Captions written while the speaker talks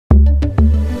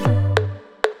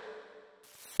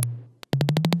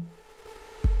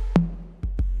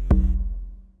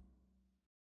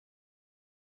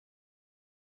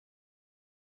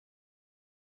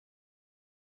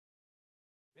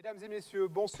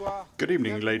Good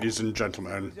evening, ladies and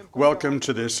gentlemen. Welcome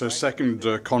to this second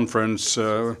conference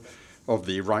of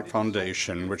the Wright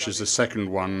Foundation, which is the second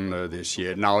one this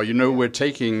year. Now, you know, we're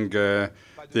taking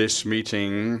this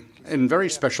meeting in very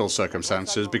special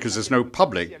circumstances because there's no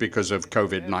public because of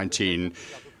COVID-19.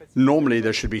 Normally,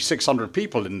 there should be 600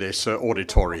 people in this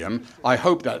auditorium. I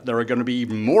hope that there are going to be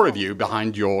even more of you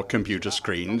behind your computer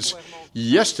screens.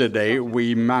 Yesterday,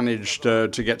 we managed to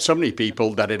get so many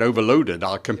people that it overloaded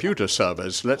our computer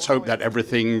servers. Let's hope that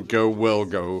everything will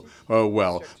go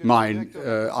well.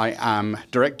 I am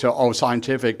Director of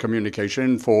Scientific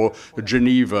Communication for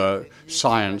Geneva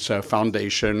Science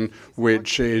Foundation,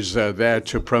 which is there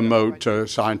to promote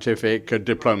scientific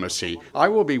diplomacy. I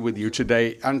will be with you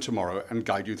today and tomorrow and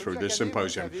guide you through this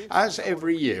symposium. As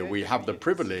every year, we have the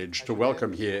privilege to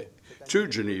welcome here to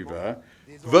Geneva,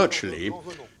 virtually,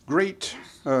 great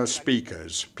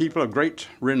speakers, people of great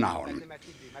renown.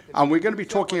 And we're going to be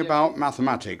talking about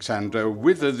mathematics, and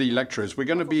with the lecturers, we're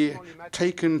going to be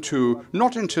taken to,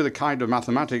 not into the kind of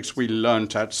mathematics we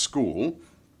learnt at school.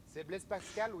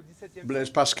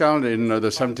 Blaise Pascal in the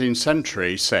 17th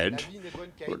century said,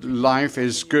 life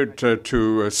is good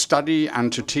to study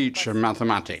and to teach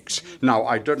mathematics. Now,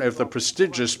 I don't know if the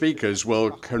prestigious speakers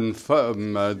will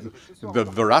confirm the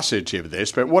veracity of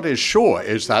this, but what is sure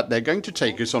is that they're going to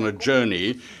take us on a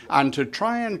journey and to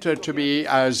try and to be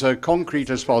as concrete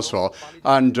as possible.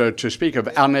 And to speak of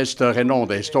Ernest Renan,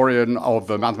 the historian of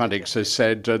mathematics, has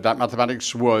said that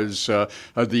mathematics was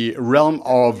the realm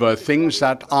of things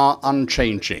that are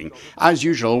unchanging. As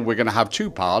usual, we're going to have two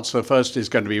parts. The first is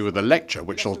going to be with a lecture,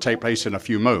 which will take place in a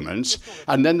few moments.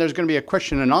 And then there's going to be a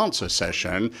question and answer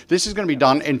session. This is going to be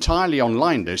done entirely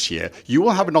online this year. You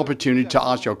will have an opportunity to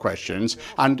ask your questions,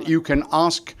 and you can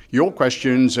ask your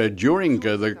questions during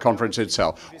the conference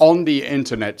itself. On the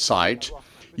internet site,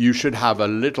 you should have a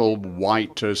little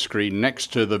white screen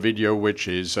next to the video which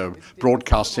is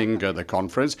broadcasting the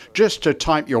conference. Just to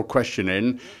type your question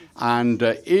in. And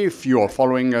if you're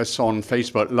following us on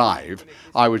Facebook Live,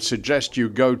 I would suggest you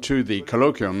go to the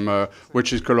colloquium,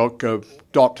 which is colloque.ch,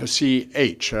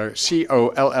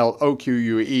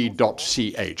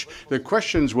 colloque.ch. The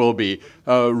questions will be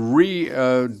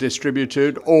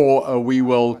redistributed, or we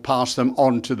will pass them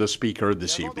on to the speaker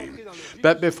this evening.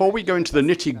 But before we go into the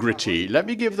nitty-gritty, let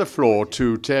me give the floor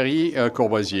to Thierry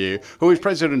Courvoisier, who is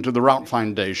president of the Wright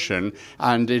Foundation,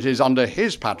 and it is under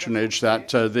his patronage that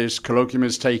this colloquium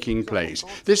is taking place.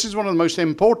 This is one of the most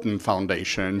important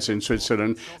foundations in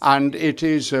Switzerland, and it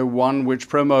is one which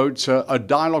promotes a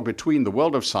dialogue between the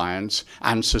world of science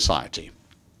and society.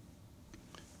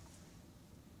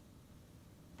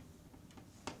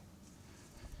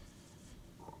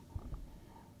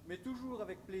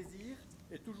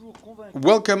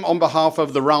 Welcome on behalf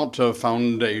of the Wright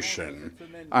Foundation,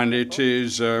 and it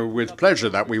is with pleasure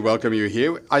that we welcome you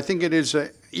here. I think it is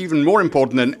even more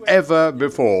important than ever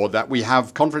before that we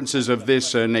have conferences of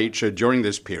this nature during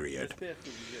this period.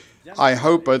 I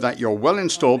hope that you're well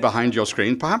installed behind your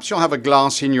screen. Perhaps you'll have a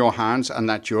glass in your hands and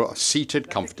that you're seated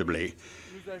comfortably.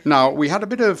 Now, we had a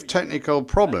bit of technical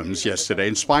problems yesterday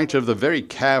in spite of the very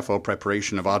careful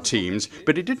preparation of our teams,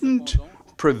 but it didn't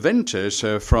prevent us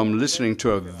from listening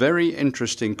to a very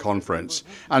interesting conference.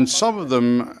 And some of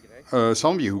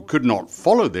you who could not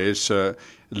follow this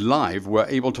live were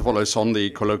able to follow us on the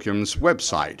Colloquium's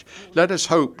website. Let us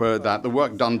hope that the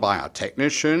work done by our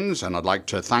technicians, and I'd like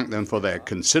to thank them for their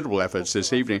considerable efforts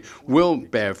this evening, will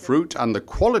bear fruit and the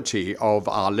quality of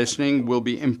our listening will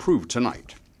be improved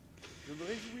tonight.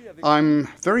 I'm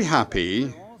very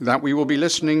happy that we will be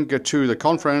listening to the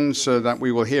conference that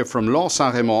we will hear from Laure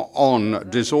Saint-Raymond on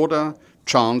disorder,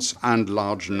 chance and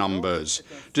large numbers.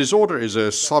 Disorder is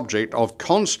a subject of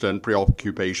constant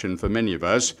preoccupation for many of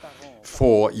us,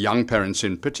 for young parents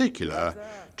in particular.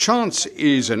 Chance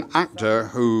is an actor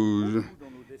who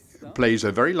plays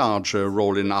a very large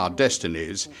role in our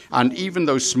destinies, and even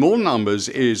though small numbers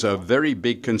is a very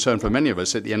big concern for many of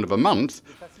us at the end of a month,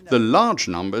 the large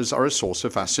numbers are a source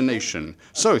of fascination.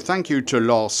 So thank you to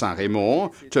Laure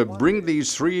Saint-Raymond to bring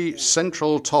these three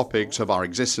central topics of our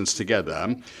existence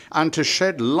together and to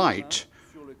shed light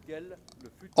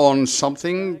on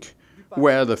something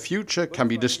where the future can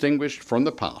be distinguished from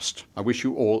the past. I wish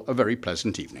you all a very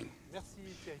pleasant evening.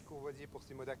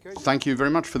 Thank you very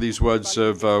much for these words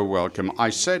of welcome. I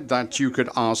said that you could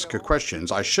ask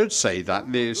questions. I should say that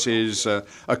this is a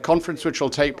conference which will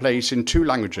take place in two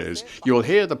languages. You'll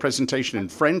hear the presentation in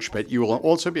French, but you will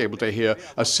also be able to hear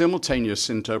a simultaneous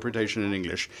interpretation in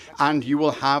English. And you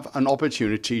will have an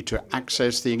opportunity to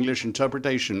access the English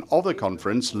interpretation of the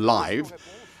conference live.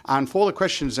 And for the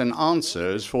questions and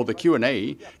answers, for the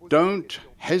Q&A, don't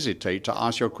hesitate to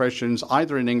ask your questions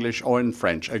either in English or in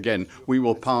French. Again, we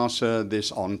will pass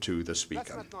this on to the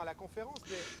speaker.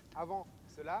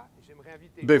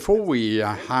 Before we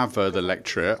have the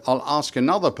lecture, I'll ask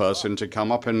another person to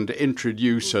come up and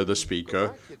introduce the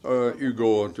speaker,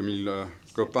 Hugo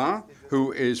Copin,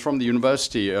 who is from the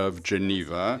University of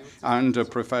Geneva and a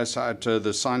professor at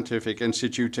the Scientific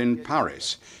Institute in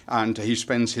Paris. And he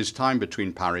spends his time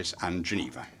between Paris and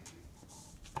Geneva.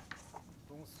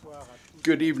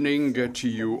 Good evening to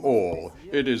you all.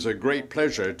 It is a great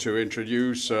pleasure to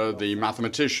introduce the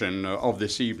mathematician of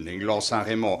this evening, Laure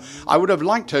Saint-Raymond. I would have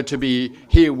liked her to be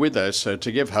here with us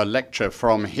to give her lecture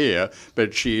from here,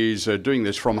 but she's doing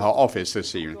this from her office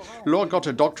this evening. Laure got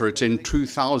a doctorate in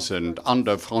 2000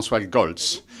 under François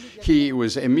Goltz. He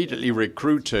was immediately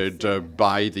recruited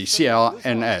by the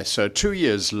CRNS. 2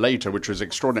 years later, which was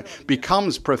extraordinary,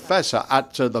 becomes professor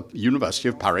at the University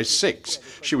of Paris 6.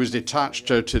 She was detached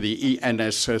to the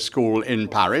ENS school in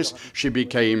Paris. She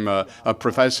became a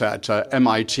professor at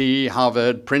MIT,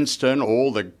 Harvard, Princeton,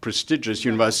 all the prestigious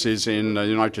universities in the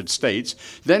United States.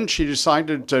 Then she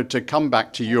decided to come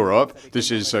back to Europe.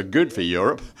 This is good for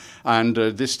Europe. And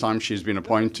this time she's been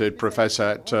appointed professor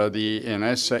at the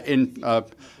ENS in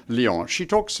Lyon. She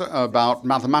talks about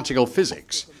mathematical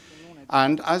physics.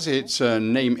 And as its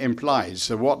name implies,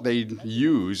 what they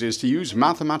use is to use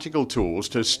mathematical tools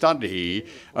to study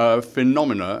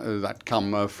phenomena that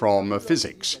come from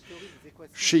physics.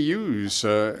 She used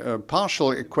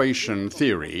partial equation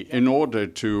theory in order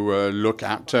to look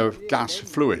at gas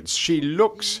fluids. She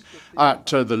looks at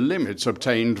the limits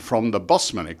obtained from the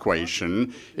Boltzmann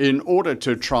equation in order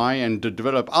to try and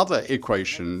develop other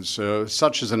equations,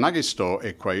 such as the Navier-Stokes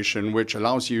equation, which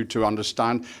allows you to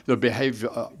understand the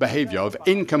behavior of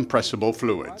incompressible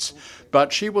fluids.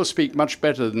 But she will speak much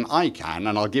better than I can,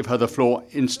 and I'll give her the floor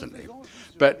instantly.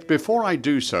 But before I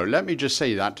do so, let me just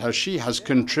say that she has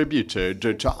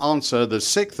contributed to answer the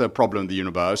sixth problem of the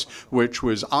universe, which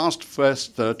was asked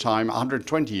first time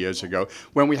 120 years ago,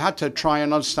 when we had to try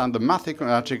and understand the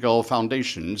mathematical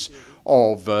foundations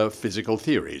of physical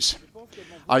theories.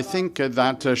 I think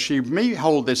that she may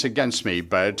hold this against me,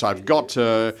 but I've got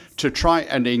to try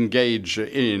and engage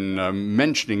in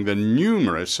mentioning the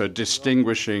numerous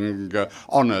distinguishing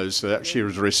honors that she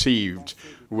has received,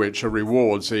 which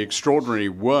rewards the extraordinary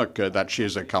work that she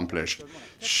has accomplished.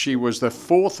 She was the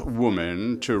fourth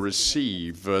woman to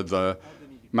receive the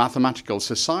Mathematical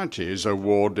Society's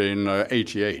award in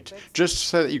 '88. Just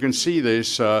so that you can see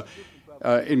this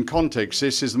in context,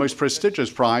 this is the most prestigious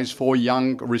prize for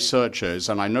young researchers,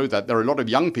 and I know that there are a lot of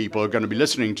young people who are going to be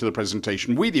listening to the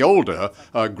presentation. We, the older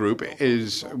group,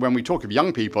 is when we talk of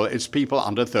young people, it's people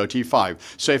under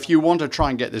 35. So if you want to try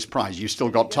and get this prize, you've still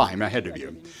got time ahead of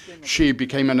you. She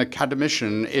became an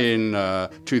academician in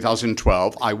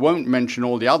 2012. I won't mention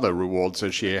all the other rewards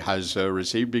that she has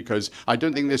received because I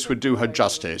don't think this would do her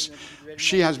justice.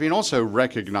 She has been also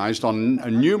recognized on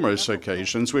numerous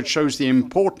occasions, which shows the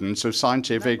importance of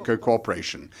scientific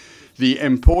cooperation, the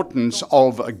importance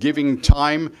of giving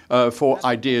time for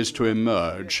ideas to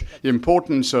emerge, the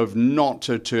importance of not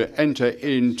to enter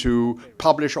into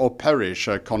publish or perish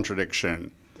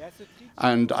contradiction.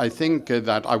 And I think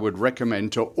that I would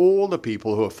recommend to all the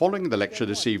people who are following the lecture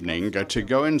this evening to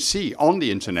go and see on the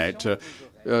internet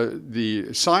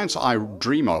the Science I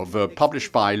Dream Of,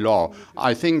 published by Laure.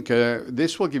 I think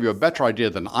this will give you a better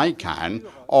idea than I can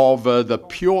of the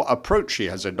pure approach she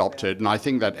has adopted, and I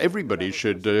think that everybody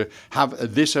should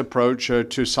have this approach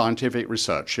to scientific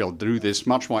research. She'll do this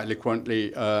much more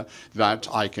eloquently than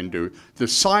I can do. The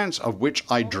science of which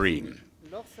I dream.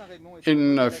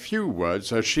 In a few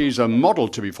words, she's a model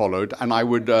to be followed, and I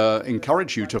would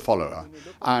encourage you to follow her.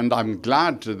 And I'm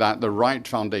glad that the Wright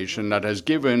Foundation, that has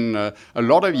given a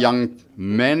lot of young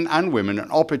men and women an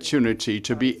opportunity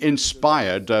to be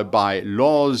inspired by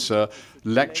Laure's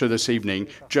lecture this evening,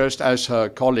 just as her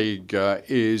colleague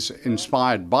is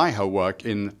inspired by her work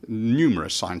in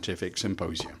numerous scientific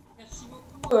symposia.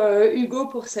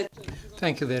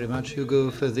 Thank you very much,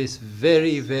 Hugo, for these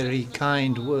very, very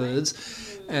kind words.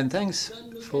 And thanks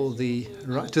to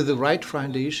the Wright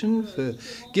Foundation for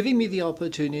giving me the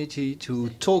opportunity to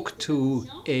talk to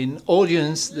an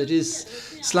audience that is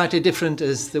slightly different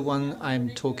as the one I'm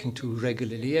talking to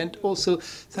regularly. And also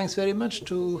thanks very much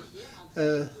to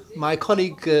my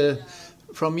colleague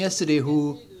from yesterday,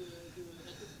 who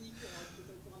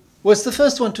was the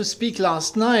first one to speak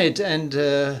last night, and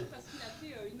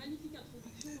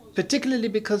particularly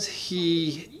because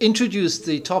he introduced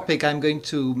the topic I'm going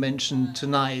to mention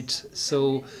tonight.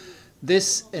 So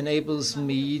this enables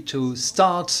me to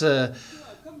start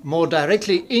more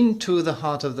directly into the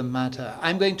heart of the matter.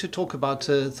 I'm going to talk about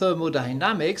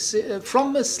thermodynamics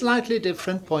from a slightly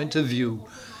different point of view.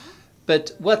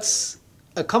 But what's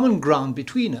a common ground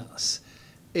between us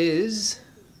is,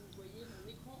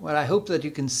 well, I hope that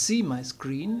you can see my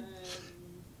screen.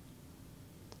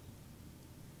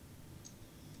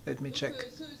 Let me check.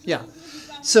 Yeah.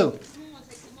 So,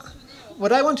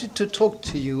 what I wanted to talk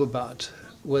to you about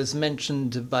was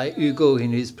mentioned by Hugo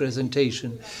in his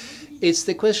presentation. It's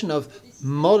the question of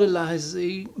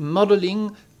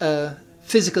modeling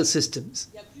physical systems.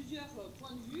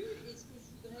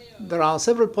 There are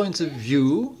several points of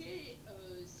view,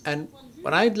 and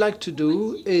what I'd like to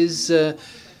do is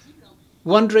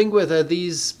wondering whether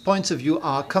these points of view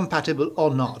are compatible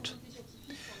or not.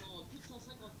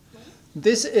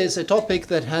 This is a topic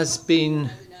that has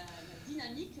been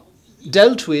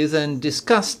dealt with and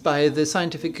discussed by the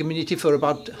scientific community for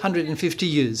about 150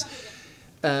 years.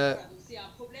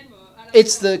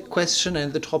 It's the question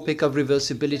and the topic of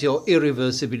reversibility or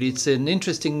irreversibility. It's an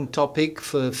interesting topic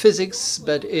for physics,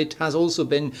 but it has also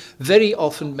been very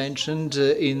often mentioned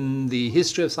in the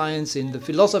history of science, in the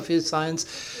philosophy of science.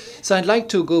 So I'd like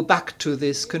to go back to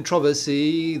this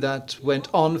controversy that went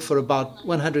on for about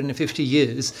 150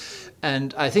 years.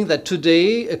 And I think that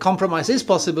today a compromise is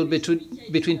possible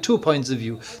between 2 points of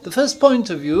view. The first point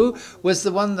of view was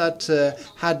the one that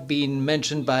had been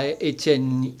mentioned by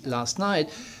Etienne last night.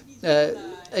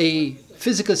 A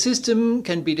physical system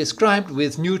can be described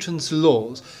with Newton's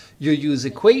laws. You use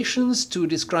equations to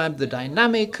describe the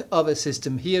dynamic of a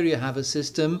system. Here you have a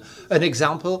system, an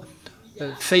example,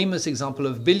 a famous example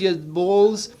of billiard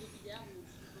balls.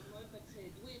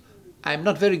 I'm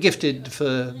not very gifted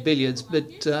for billiards,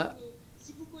 but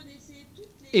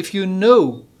if you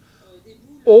know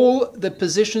all the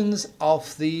positions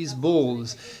of these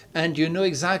balls and you know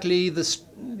exactly the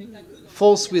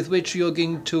force with which you're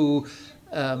going to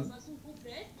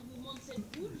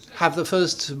have the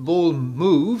first ball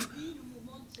move,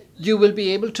 you will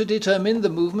be able to determine the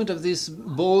movement of this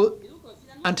ball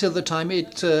until the time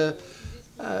it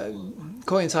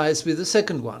coincides with the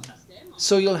second one.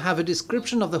 So you'll have a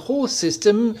description of the whole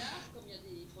system.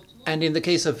 And in the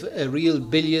case of a real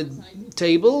billiard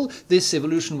table, this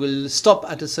evolution will stop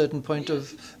at a certain point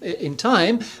in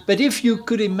time. But if you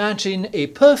could imagine a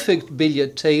perfect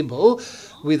billiard table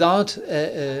without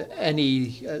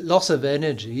any loss of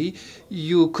energy,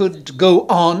 you could go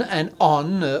on and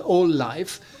on all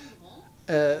life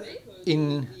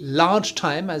in large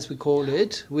time, as we call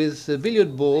it, with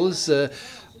billiard balls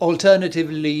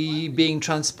alternatively being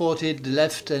transported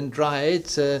left and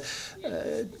right,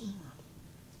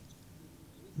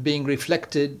 being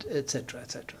reflected, etc.,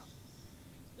 etc.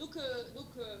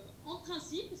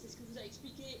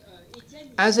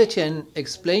 As Etienne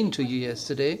explained to you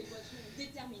yesterday,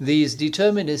 these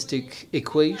deterministic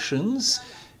equations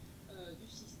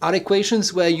are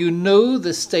equations where you know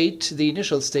the state, the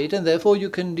initial state, and therefore you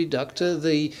can deduct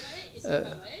the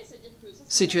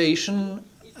situation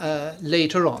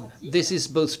later on. This is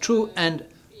both true and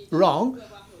wrong,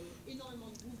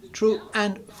 true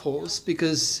and false,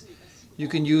 because you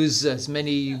can use as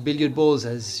many billiard balls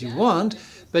as you want,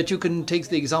 but you can take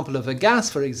the example of a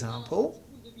gas, for example,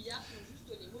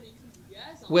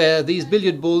 where these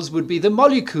billiard balls would be the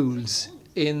molecules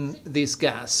in this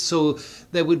gas. So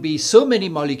there would be so many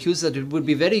molecules that it would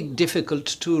be very difficult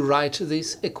to write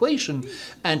this equation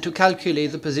and to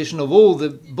calculate the position of all the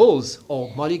balls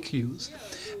or molecules.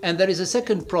 And there is a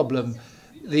second problem,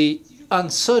 the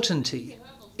uncertainty.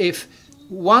 If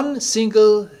one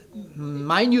single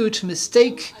minute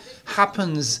mistake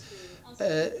happens,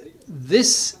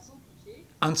 this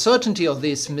uncertainty or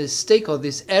this mistake or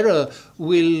this error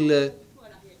will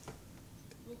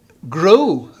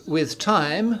grow with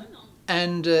time,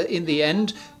 and in the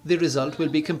end the result will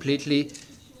be completely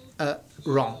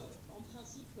wrong.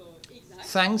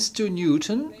 Thanks to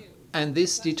Newton and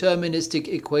these deterministic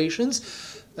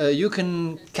equations, you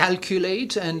can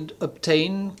calculate and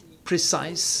obtain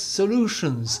precise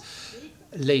solutions.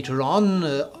 Later on,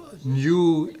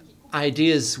 new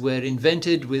ideas were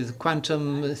invented with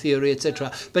quantum theory,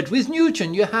 etc. But with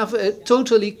Newton, you have a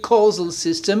totally causal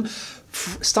system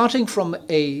starting from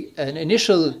an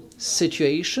initial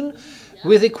situation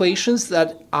with equations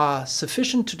that are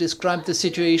sufficient to describe the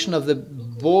situation of the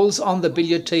balls on the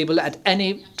billiard table at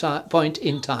any point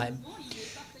in time.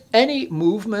 Any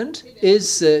movement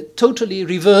is totally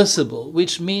reversible,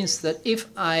 which means that if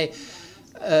I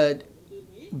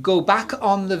go back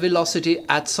on the velocity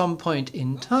at some point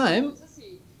in time,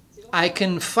 I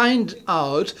can find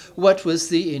out what was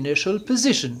the initial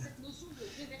position.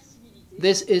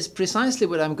 this is precisely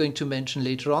what I'm going to mention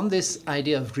later on, this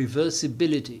idea of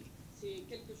reversibility.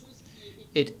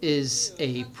 It is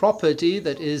a property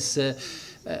that is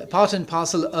part and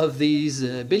parcel of these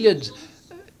billiard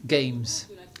games,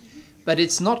 but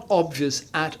it's not obvious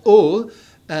at all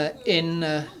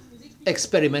in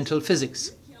experimental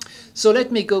physics. So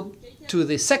let me go to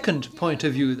the second point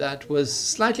of view that was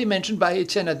slightly mentioned by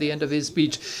Etienne at the end of his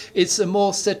speech. It's a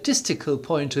more statistical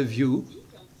point of view,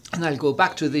 and I'll go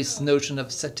back to this notion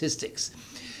of statistics.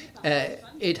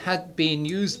 It had been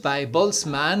used by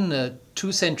Boltzmann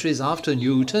 2 centuries after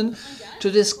Newton to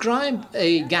describe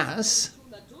a gas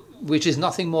which is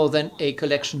nothing more than a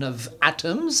collection of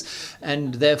atoms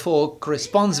and therefore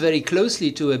corresponds very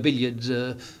closely to a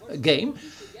billiard game.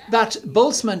 But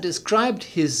Boltzmann described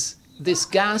this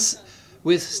gas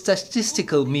with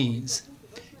statistical means.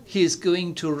 He is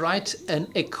going to write an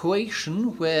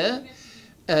equation where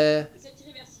the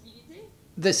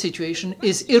situation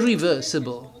is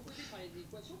irreversible.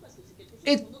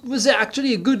 It was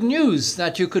actually good news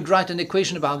that you could write an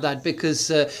equation about that, because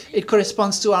it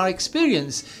corresponds to our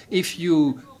experience. If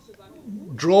you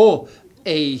draw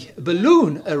a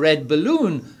balloon, a red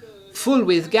balloon, full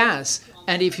with gas,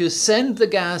 and if you send the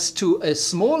gas to a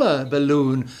smaller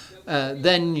balloon,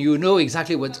 then you know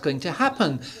exactly what's going to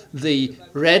happen. The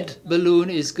red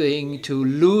balloon is going to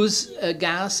lose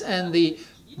gas, and the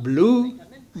blue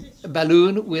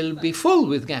balloon will be full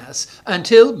with gas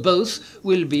until both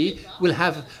will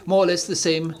have more or less the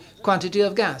same quantity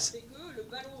of gas.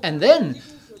 And then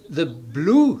the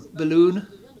blue balloon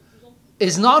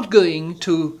is not going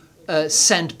to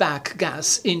send back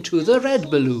gas into the red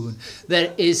balloon.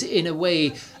 There is, in a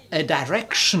way, a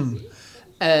direction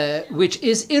which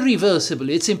is irreversible.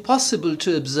 It's impossible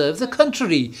to observe the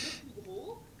contrary.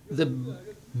 The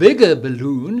bigger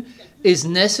balloon is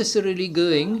necessarily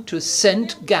going to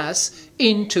send gas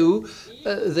into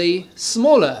the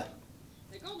smaller.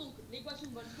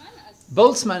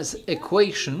 Boltzmann's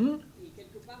equation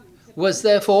was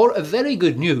therefore a very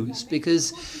good news,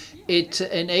 because it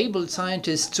enabled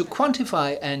scientists to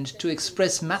quantify and to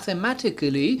express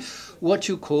mathematically what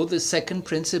you call the second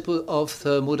principle of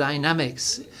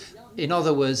thermodynamics. In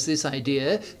other words, this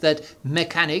idea that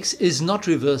mechanics is not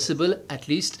reversible, at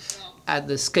least at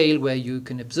the scale where you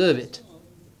can observe it.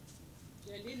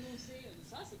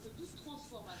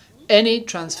 Any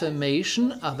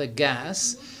transformation of a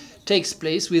gas takes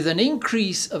place with an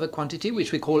increase of a quantity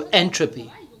which we call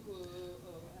entropy.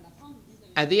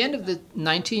 At the end of the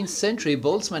 19th century,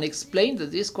 Boltzmann explained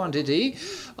that this quantity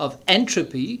of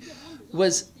entropy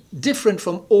was different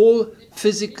from all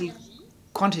physical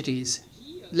quantities.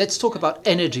 Let's talk about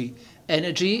energy.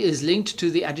 Energy is linked to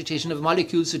the agitation of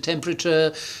molecules, to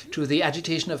temperature, to the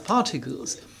agitation of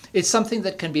particles. It's something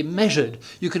that can be measured.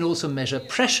 You can also measure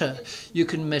pressure. You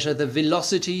can measure the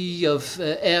velocity of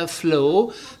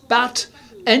airflow, but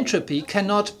entropy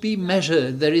cannot be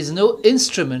measured. There is no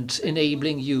instrument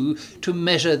enabling you to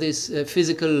measure this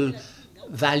physical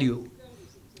value.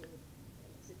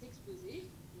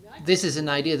 This is an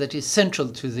idea that is central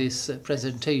to this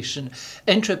presentation.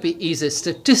 Entropy is a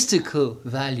statistical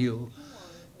value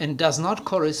and does not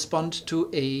correspond to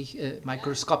a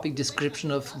microscopic description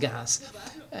of gas.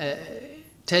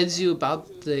 Tells you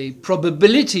about the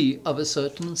probability of a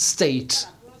certain state.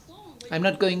 I'm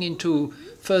not going into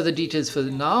further details for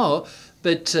now,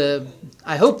 but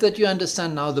I hope that you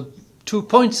understand now the 2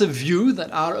 points of view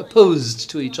that are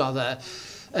opposed to each other.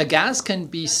 A gas can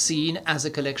be seen as a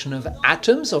collection of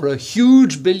atoms or a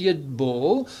huge billiard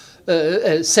ball,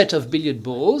 a set of billiard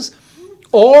balls,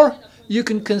 or you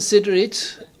can consider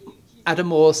it at a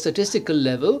more statistical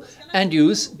level and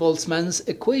use Boltzmann's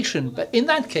equation. But in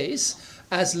that case,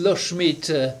 as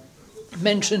Loschmidt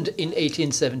mentioned in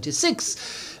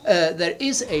 1876, there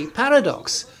is a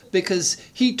paradox, because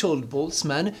he told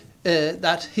Boltzmann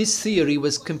that his theory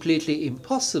was completely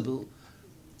impossible,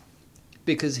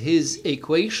 because his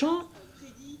equation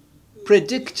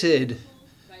predicted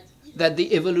that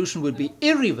the evolution would be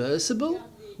irreversible,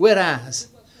 whereas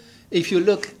if you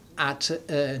look at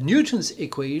Newton's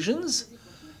equations,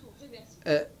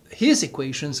 his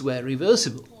equations were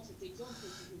reversible.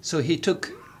 So he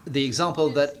took the example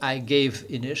that I gave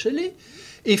initially.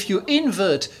 If you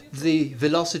invert the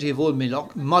velocity of all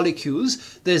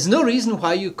molecules, there's no reason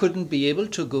why you couldn't be able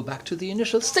to go back to the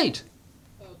initial state.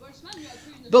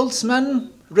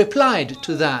 Boltzmann replied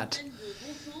to that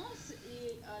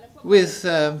with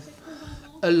a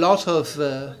lot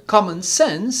of common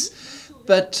sense,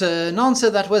 but an answer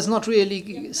that was not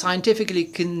really scientifically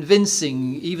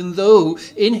convincing, even though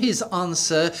in his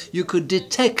answer you could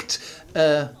detect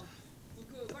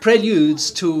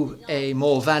preludes to a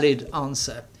more valid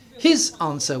answer. His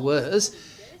answer was,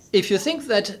 if you think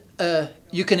that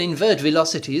you can invert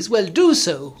velocities, well, do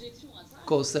so. Of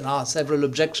course, there are several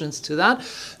objections to that.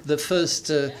 The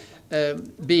first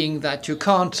being that you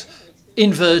can't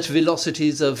invert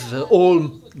velocities of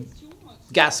all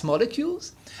gas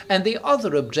molecules. And the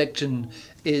other objection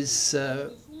is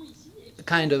a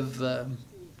kind of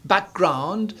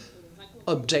background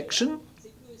objection.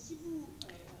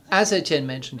 As Etienne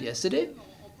mentioned yesterday,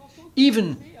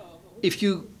 even if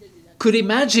you could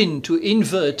imagine to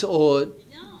invert or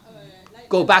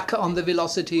go back on the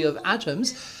velocity of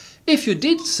atoms, if you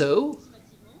did so,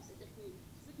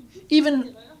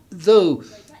 even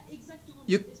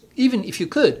if you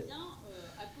could,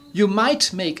 you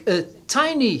might make a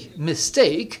tiny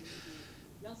mistake,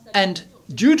 and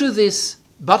due to this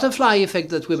butterfly effect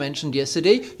that we mentioned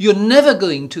yesterday, you're never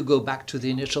going to go back to the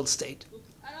initial state.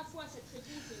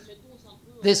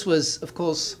 This was, of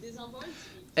course,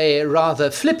 a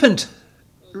rather flippant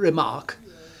remark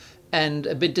and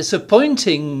a bit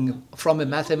disappointing from a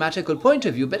mathematical point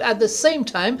of view, but at the same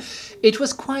time, it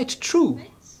was quite true,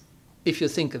 if you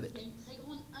think of it.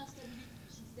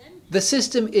 The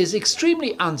system is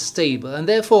extremely unstable, and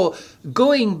therefore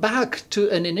going back to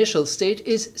an initial state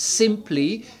is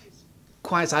simply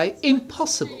quasi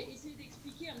impossible.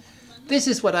 This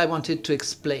is what I wanted to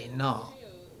explain now.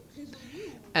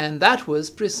 And that was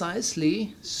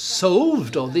precisely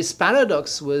solved, or this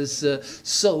paradox was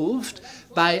solved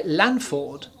by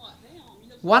Lanford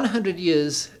 100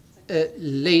 years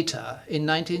later in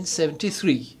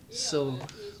 1973. So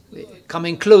we're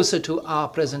coming closer to our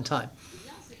present time.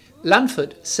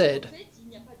 Lanford said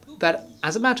that,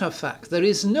 as a matter of fact, there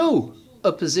is no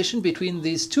opposition between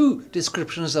these two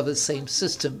descriptions of the same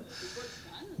system.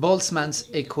 Boltzmann's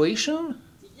equation,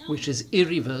 which is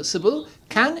irreversible,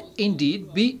 can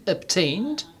indeed be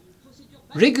obtained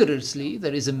rigorously.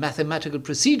 There is a mathematical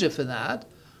procedure for that.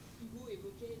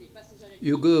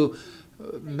 Hugo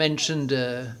mentioned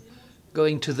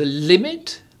going to the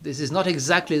limit. This is not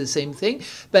exactly the same thing,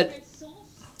 but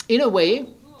in a way,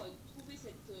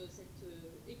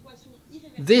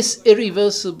 this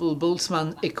irreversible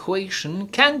Boltzmann equation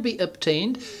can be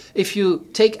obtained if you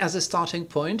take as a starting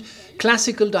point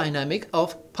classical dynamic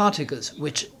of particles,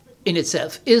 which in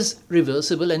itself is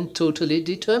reversible and totally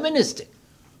deterministic.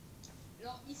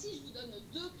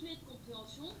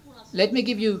 Let me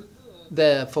give you,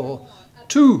 therefore,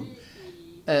 two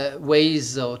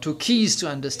ways or two keys to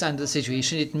understand the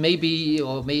situation. It may be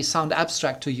or may sound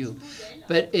abstract to you,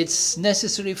 but it's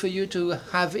necessary for you to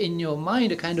have in your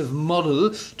mind a kind of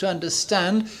model to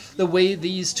understand the way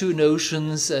these two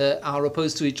notions are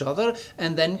opposed to each other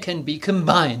and then can be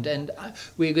combined. And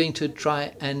we're going to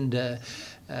try and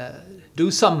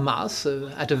do some math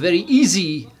at a very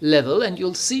easy level, and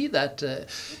you'll see that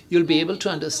you'll be able to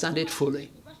understand it fully.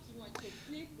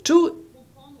 Two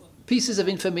pieces of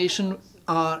information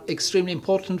are extremely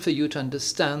important for you to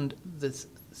understand this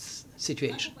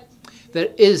situation.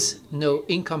 There is no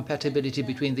incompatibility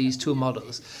between these two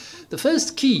models. The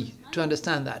first key to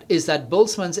understand that is that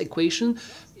Boltzmann's equation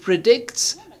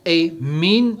predicts a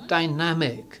mean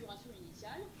dynamic.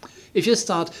 If you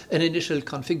start an initial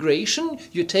configuration,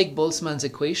 you take Boltzmann's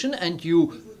equation and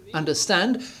you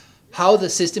understand how the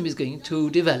system is going to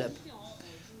develop.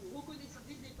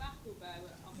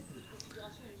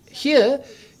 Here,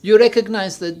 you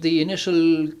recognize that the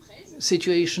initial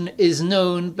situation is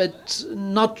known, but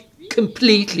not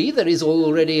completely. There is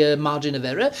already a margin of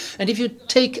error. And if you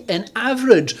take an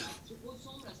average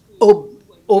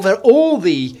over all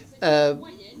the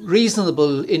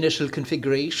reasonable initial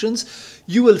configurations,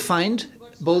 you will find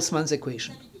Boltzmann's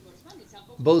equation.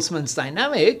 Boltzmann's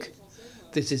dynamic,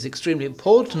 this is extremely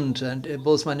important, and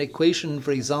Boltzmann equation,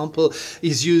 for example,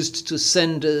 is used to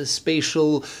send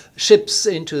spatial ships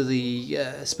into the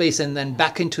space and then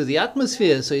back into the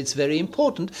atmosphere, so it's very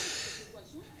important.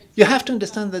 You have to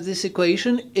understand that this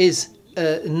equation is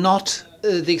not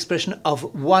the expression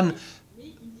of one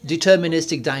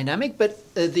deterministic dynamic,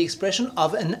 but the expression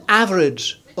of an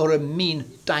average or a mean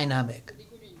dynamic.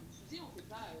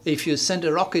 If you send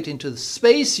a rocket into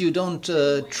space, you don't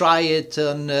try it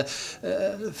on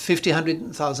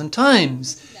 100,000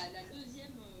 times.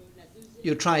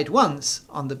 You try it once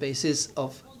on the basis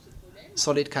of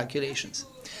solid calculations.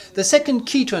 The second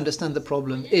key to understand the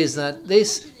problem is that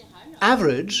this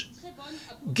average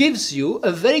gives you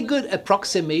a very good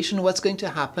approximation of what's going to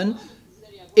happen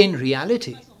in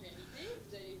reality.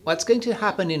 What's going to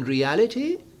happen in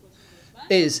reality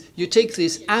is you take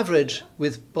this average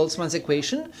with Boltzmann's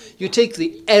equation, you take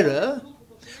the error,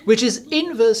 which is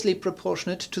inversely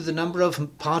proportionate to the number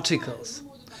of particles.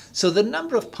 So the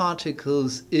number of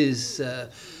particles is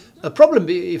a problem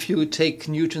if you take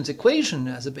Newton's equation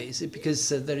as a basis, because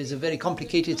there is a very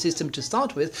complicated system to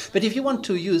start with. But if you want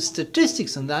to use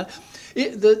statistics on that,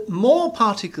 the more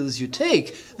particles you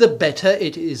take, the better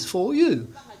it is for you.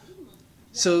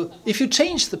 So if you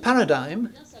change the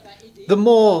paradigm, the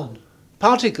more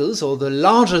particles, or the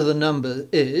larger the number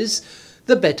is,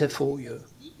 the better for you.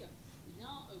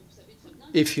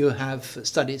 If you have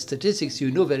studied statistics,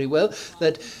 you know very well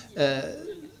that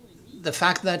the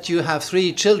fact that you have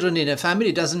 3 children in a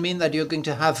family doesn't mean that you're going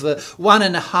to have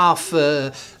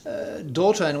 1.5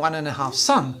 daughter and 1.5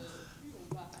 son.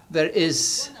 There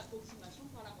is,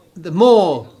 the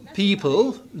more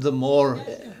people, the more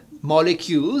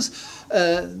molecules,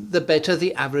 the better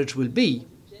the average will be.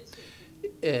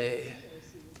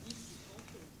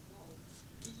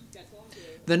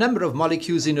 The number of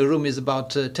molecules in a room is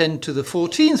about 10 to the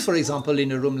 14th, for example,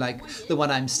 in a room like the one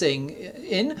I'm staying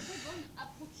in.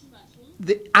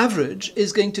 The average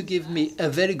is going to give me a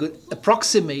very good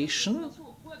approximation,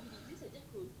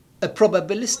 a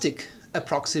probabilistic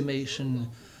approximation,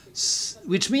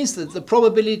 which means that the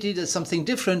probability that something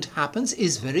different happens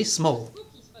is very small.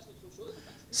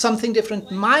 Something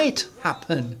different might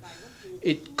happen.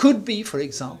 It could be, for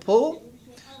example,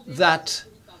 that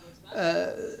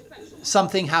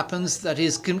something happens that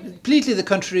is completely the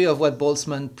contrary of what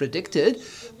Boltzmann predicted,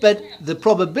 but the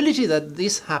probability that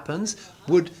this happens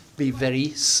would be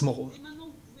very small.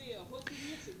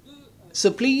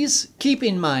 So please keep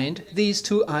in mind these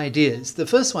 2 ideas. The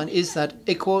first one is that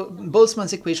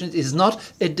Boltzmann's equation is not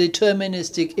a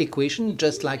deterministic equation,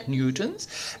 just like Newton's.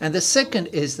 And the second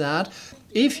is that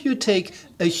if you take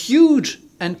a huge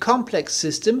and complex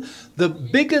system, the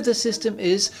bigger the system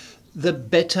is, the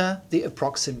better the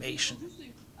approximation.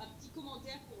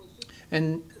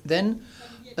 And then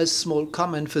a small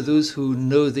comment for those who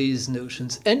know these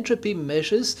notions. Entropy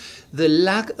measures the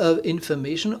lack of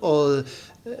information or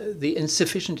the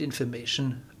insufficient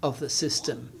information of the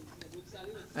system.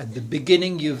 At the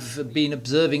beginning, you've been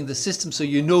observing the system, so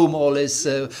you know more or less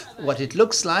what it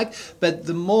looks like, but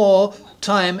the more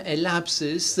time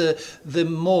elapses, the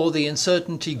more the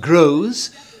uncertainty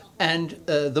grows, and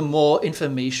the more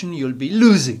information you'll be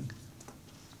losing.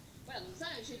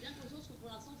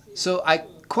 So I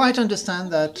quite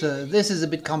understand that this is a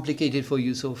bit complicated for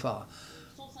you so far.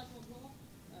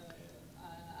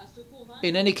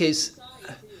 In any case,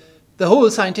 the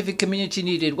whole scientific community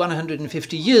needed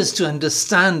 150 years to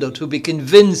understand or to be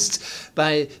convinced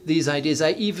by these ideas.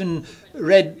 I even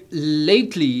read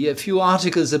lately a few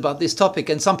articles about this topic,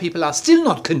 and some people are still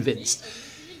not convinced.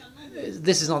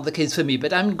 This is not the case for me,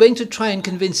 but I'm going to try and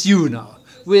convince you now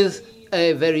with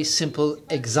a very simple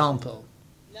example.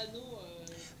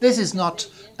 This is not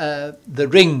the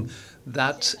ring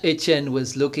that Etienne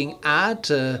was looking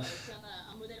at.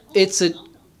 It's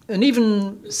an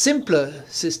even simpler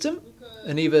system,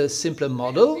 an even simpler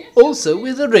model, also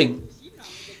with a ring.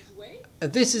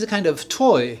 This is a kind of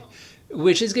toy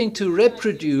which is going to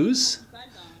reproduce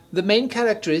the main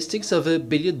characteristics of a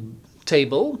billiard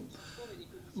table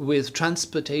with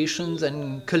transportations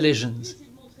and collisions.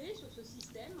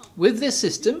 With this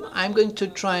system, I'm going to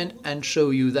try and show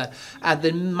you that at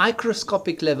the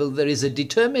microscopic level there is a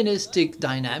deterministic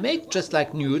dynamic, just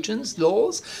like Newton's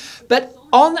laws, but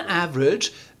on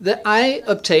average I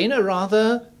obtain a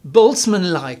rather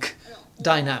Boltzmann-like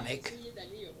dynamic.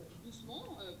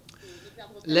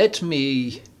 Let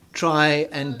me try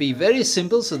and be very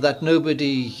simple so that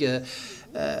nobody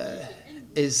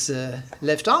is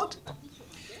left out.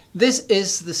 This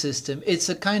is the system. It's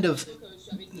a kind of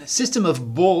system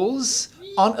of balls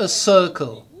on a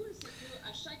circle.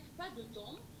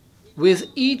 With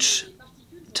each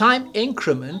time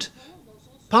increment,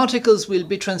 particles will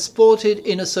be transported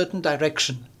in a certain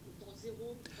direction.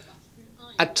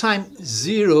 At time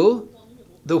 0,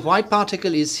 the white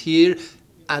particle is here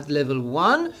at level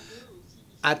 1.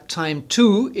 At time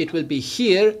 2, it will be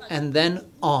here and then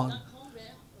on.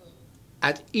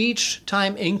 At each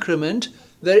time increment,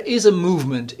 there is a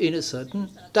movement in a certain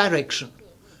direction,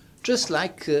 just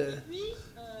like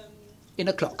in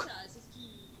a clock.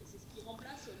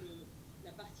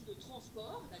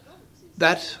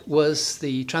 That was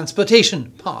the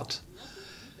transportation part.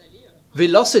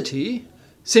 Velocity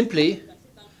simply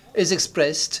is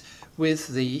expressed with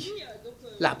the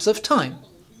lapse of time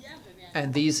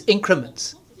and these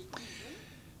increments.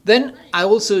 Then I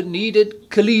also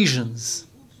needed collisions.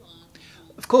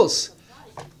 Of course,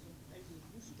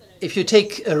 if you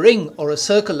take a ring or a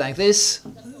circle like this,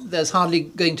 there's hardly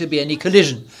going to be any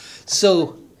collision.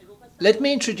 So let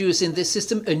me introduce in this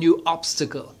system a new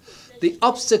obstacle. The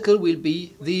obstacle will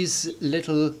be these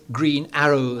little green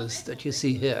arrows that you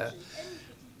see here.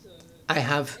 I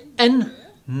have n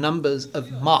numbers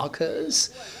of markers,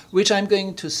 which I'm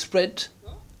going to spread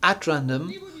at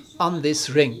random on this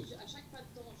ring.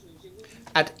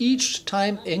 At each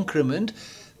time increment,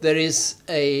 there is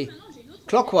a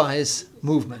clockwise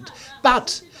movement.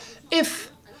 But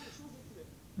if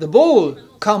the ball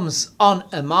comes on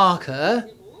a marker,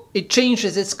 it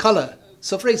changes its color.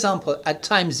 So, for example, at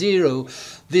time 0,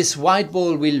 this white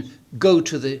ball will go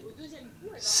to the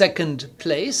second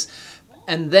place,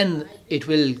 and then it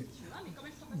will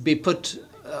be put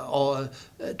or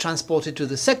transported to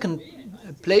the second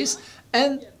place,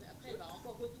 and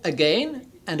again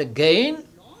and again,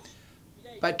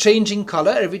 by changing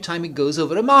color every time it goes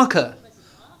over a marker.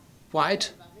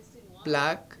 White,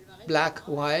 black, black,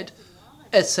 white,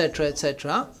 etc.,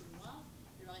 etc.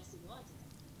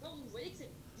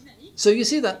 So you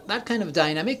see that that kind of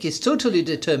dynamic is totally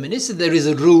deterministic. There is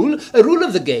a rule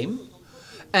of the game,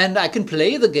 and I can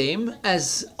play the game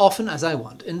as often as I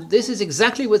want. And this is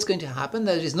exactly what's going to happen.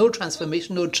 There is no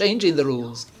transformation, no change in the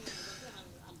rules.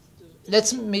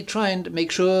 Let me try and make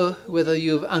sure whether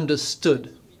you've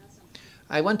understood.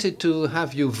 I wanted to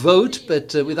have you vote,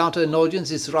 but without an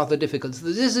audience it's rather difficult. So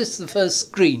this is the first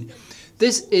screen.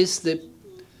 This is the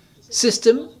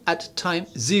system at time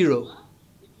 0,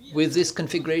 with this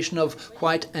configuration of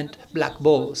white and black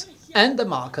balls, and the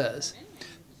markers.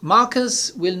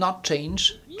 Markers will not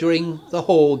change during the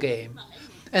whole game.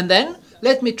 And then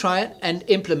let me try and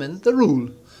implement the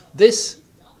rule. This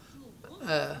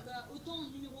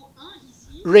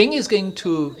ring is going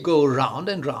to go round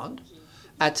and round.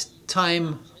 At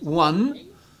time 1,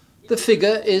 the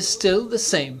figure is still the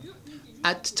same.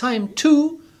 At time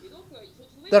 2,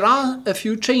 there are a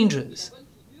few changes.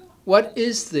 What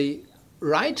is the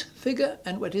right figure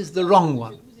and what is the wrong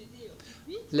one?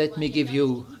 Let me give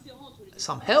you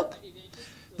some help.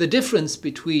 The difference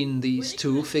between these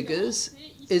two figures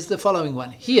is the following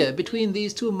one. Here, between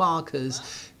these two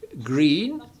markers,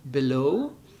 green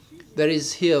below, there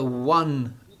is here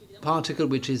one particle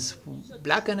which is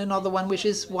black and another one which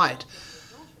is white.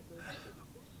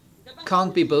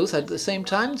 Can't be both at the same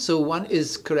time, so one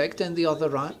is correct and the other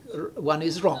one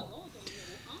is wrong.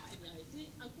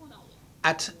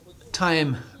 At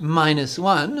time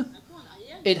 -1,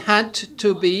 it had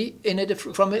to be in a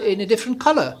different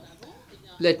color.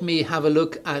 Let me have a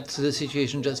look at the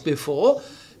situation just before.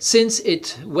 Since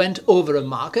it went over a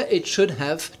marker, it should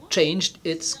have changed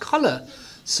its color.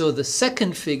 So the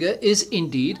second figure is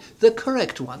indeed the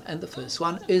correct one, and the first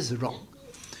one is wrong.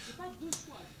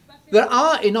 There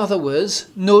are, in other words,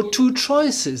 no two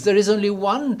choices. There is only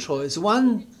one choice,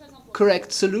 one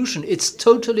correct solution. It's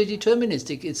totally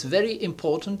deterministic. It's very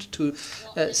important to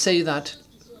say that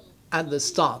at the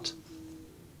start.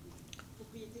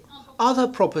 Other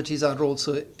properties are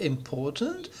also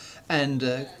important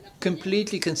and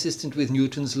completely consistent with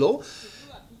Newton's law.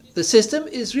 The system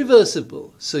is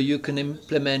reversible, so you can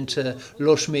implement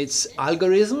Loschmidt's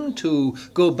algorithm to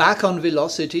go back on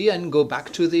velocity and go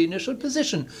back to the initial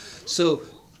position. So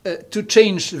to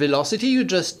change velocity, you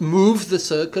just move the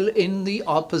circle in the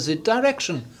opposite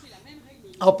direction.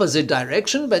 Opposite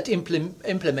direction, but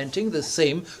implementing the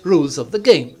same rules of the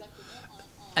game.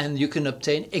 And you can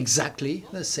obtain exactly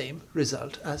the same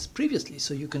result as previously.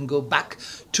 So you can go back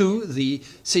to the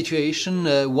situation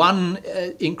one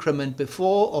increment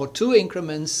before or two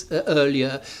increments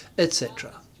earlier,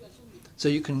 etc. So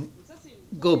you can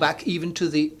go back even to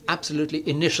the absolutely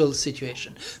initial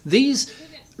situation. These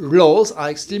laws are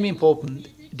extremely important.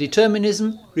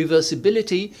 Determinism,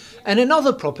 reversibility, and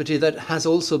another property that has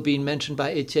also been mentioned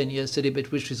by Etienne yesterday, but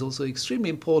which is also extremely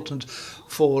important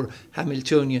for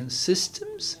Hamiltonian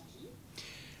systems.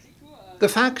 The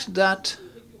fact that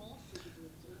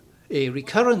a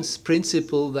recurrence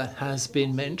principle that has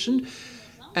been mentioned,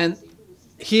 and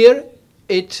here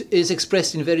it is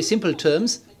expressed in very simple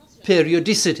terms,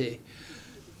 periodicity.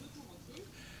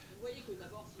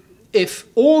 If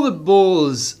all the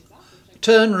balls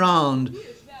turn round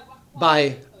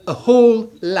by a whole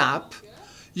lap,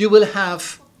 you will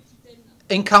have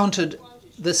encountered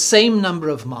the same number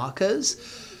of markers,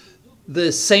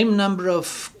 the same number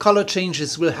of color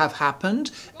changes will have happened,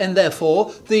 and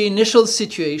therefore the initial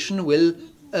situation will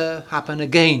happen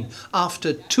again.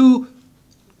 After two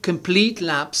complete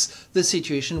laps, the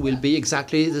situation will be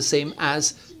exactly the same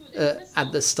as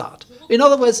at the start. In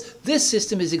other words, this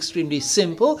system is extremely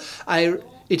simple.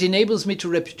 It enables me to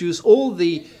reproduce all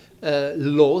the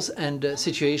laws and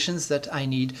situations that I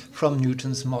need from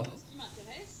Newton's model.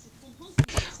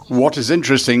 What is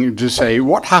interesting to say,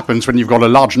 what happens when you've got a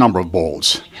large number of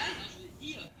balls?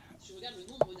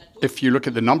 If you look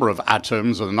at the number of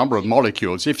atoms or the number of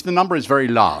molecules, if the number is very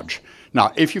large,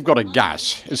 Now, if you've got a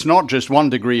gas, it's not just 1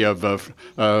 degree of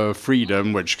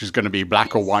freedom, which is going to be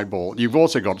black or white ball. You've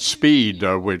also got speed,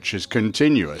 which is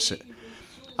continuous.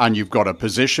 And you've got a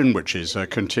position, which is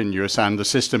continuous, and the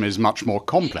system is much more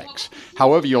complex.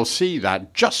 However, you'll see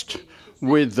that just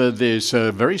with this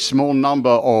very small number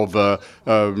of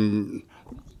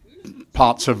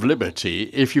parts of liberty,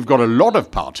 if you've got a lot of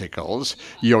particles,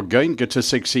 you're going to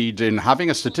succeed in having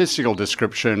a statistical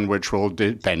description which will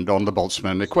depend on the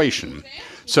Boltzmann equation.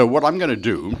 So what I'm going to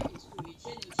do,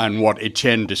 and what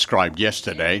Etienne described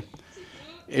yesterday,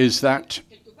 is that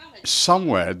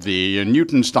somewhere the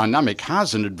Newton's dynamic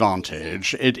has an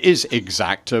advantage. It is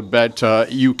exact, but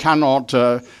you cannot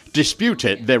dispute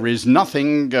it. There is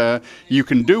nothing you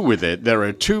can do with it. There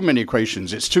are too many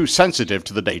equations. It's too sensitive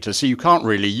to the data, so you can't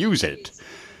really use it.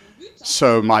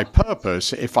 So my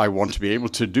purpose, if I want to be able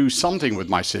to do something with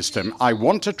my system, I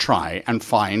want to try and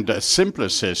find a simpler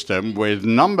system with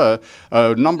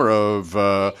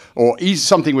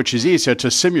something which is easier to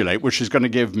simulate, which is going to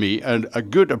give me a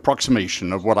good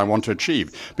approximation of what I want to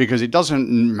achieve. Because it doesn't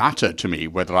matter to me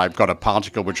whether I've got a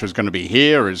particle which is going to be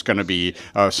here, is going to be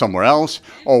somewhere else,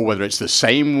 or whether it's the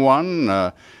same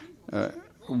one.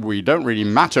 We don't really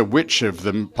matter which of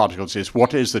the particles is.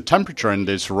 What is the temperature in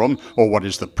this room, or what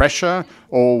is the pressure,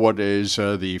 or what is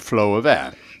the flow of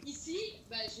air?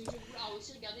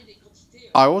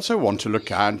 I also want to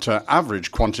look at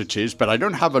average quantities, but I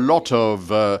don't have a lot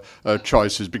of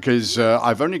choices because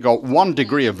I've only got 1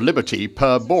 degree of liberty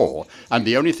per ball. And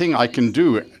the only thing I can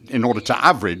do in order to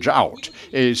average out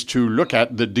is to look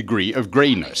at the degree of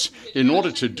grayness. In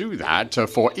order to do that,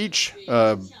 for each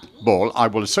ball, I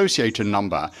will associate a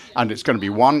number, and it's going to be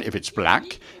 1 if it's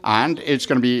black, and it's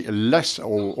going to be less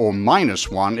or minus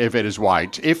 1 if it is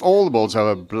white. If all the balls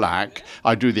are black,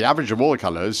 I do the average of all the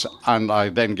colors, and I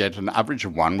then get an average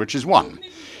of 1, which is 1.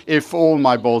 If all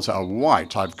my balls are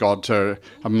white, I've got a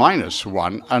minus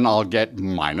 1, and I'll get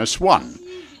minus 1.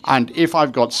 And if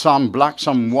I've got some black,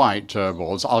 some white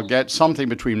balls, I'll get something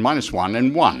between minus 1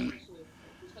 and 1.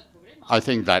 I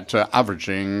think that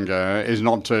averaging is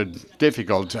not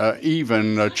difficult.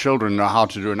 Even children know how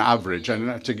to do an average.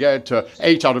 And to get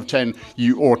 8 out of 10,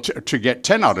 to get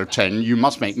 10 out of 10, you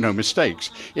must make no mistakes.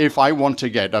 If I want to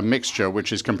get a mixture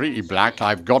which is completely black,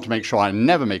 I've got to make sure I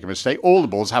never make a mistake. All the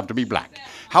balls have to be black.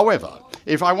 However,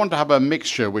 if I want to have a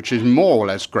mixture which is more or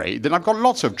less grey, then I've got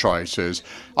lots of choices.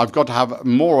 I've got to have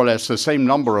more or less the same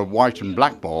number of white and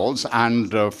black balls,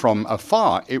 and from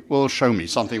afar, it will show me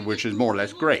something which is more or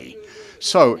less grey.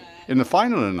 So, in the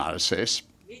final analysis,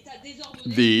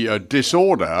 the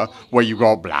disorder where you've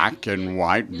got black and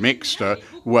white mixed,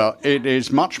 well, it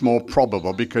is much more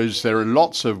probable because there are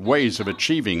lots of ways of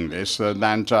achieving this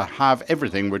than to have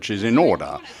everything which is in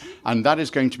order. And that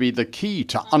is going to be the key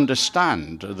to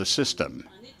understand the system.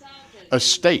 A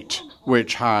state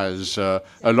which has a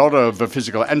lot of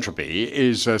physical entropy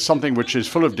is something which is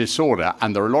full of disorder,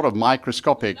 and there are a lot of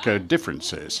microscopic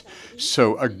differences.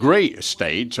 So a grey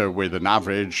state with an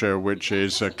average which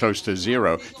is close to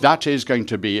 0, that is going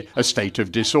to be a state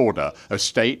of disorder, a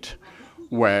state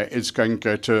where it's going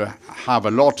to have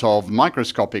a lot of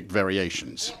microscopic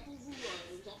variations.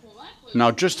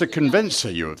 Now, just to convince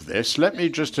you of this, let me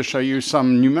just show you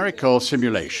some numerical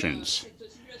simulations.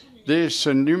 This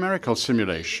numerical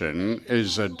simulation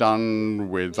is done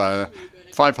with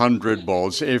 500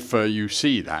 balls. If you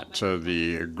see that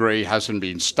the grey hasn't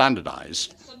been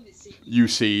standardized, you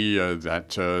see that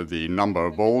the number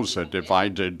of balls are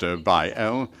divided by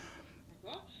L.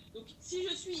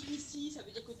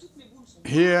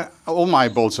 Here, all my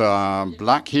balls are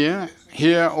black here.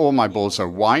 Here, all my balls are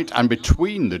white. And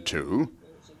between the two,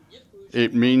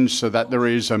 it means that there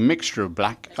is a mixture of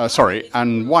black,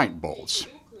 and white balls.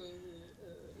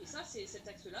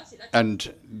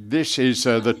 And this is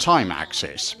the time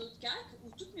axis.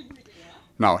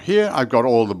 Now, here I've got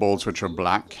all the balls which are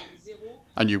black,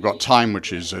 and you've got time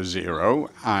which is 0,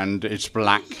 and it's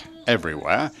black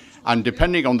everywhere. And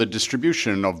depending on the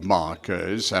distribution of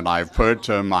markers, and I've put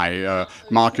my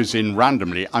markers in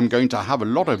randomly, I'm going to have a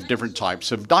lot of different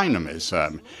types of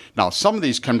dynamism. Now, some of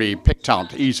these can be picked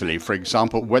out easily. For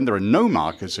example, when there are no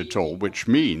markers at all, which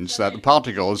means that the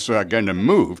particles are going to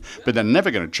move, but they're never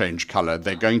going to change color.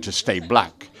 They're going to stay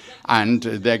black, and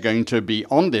they're going to be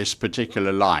on this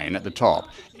particular line at the top.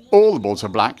 All the balls are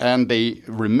black, and they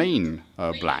remain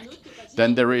black.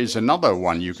 Then there is another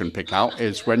one you can pick out,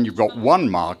 is when you've got one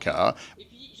marker,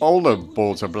 all the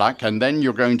balls are black, and then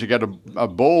you're going to get a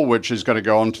ball which is going to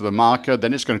go onto the marker,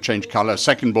 then it's going to change color, a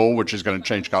second ball which is going to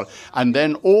change color, and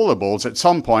then all the balls at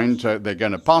some point, they're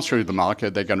going to pass through the marker,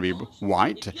 they're going to be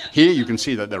white. Here you can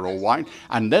see that they're all white,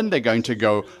 and then they're going to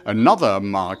go another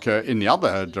marker in the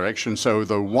other direction, so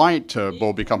the white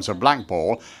ball becomes a black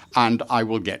ball, and I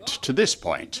will get to this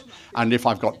point. And if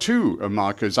I've got two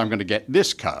markers, I'm going to get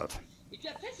this curve.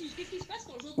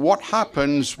 What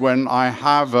happens when I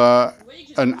have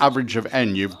an average of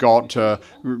n? You've got a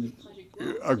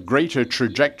greater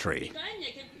trajectory,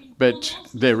 but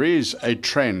there is a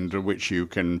trend which you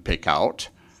can pick out,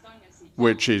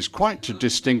 which is quite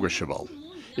distinguishable.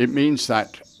 It means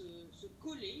that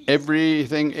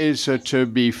everything is to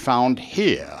be found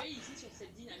here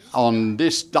on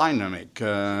this dynamic,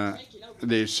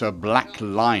 this black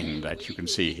line that you can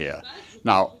see here.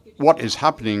 Now, what is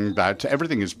happening that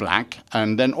everything is black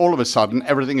and then all of a sudden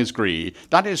everything is green.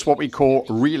 That is what we call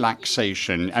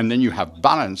relaxation, and then you have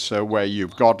balance where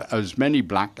you've got as many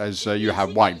black as you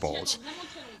have white balls.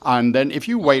 And then if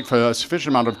you wait for a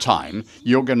sufficient amount of time,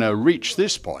 you're going to reach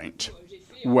this point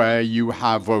where you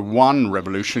have one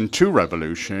revolution, two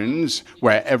revolutions,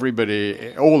 where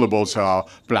all the balls are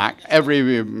black,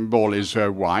 every ball is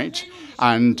white,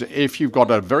 and if you've got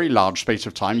a very large space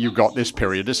of time, you've got this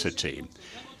periodicity.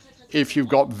 If you've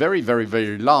got very, very,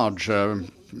 very large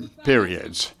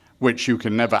periods, which you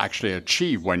can never actually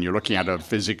achieve when you're looking at a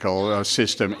physical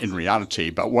system in reality,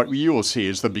 but what you will see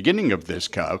is the beginning of this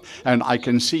curve, and I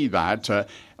can see that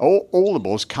all the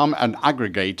balls come and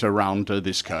aggregate around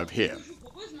this curve here.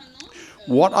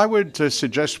 What I would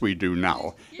suggest we do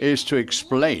now is to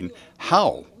explain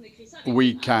how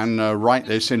we can write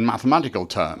this in mathematical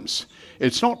terms.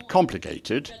 It's not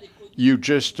complicated. You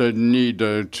just need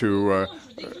to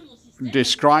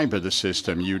describe the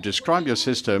system. You describe your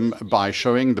system by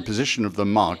showing the position of the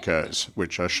markers,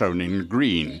 which are shown in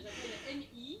green.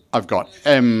 I've got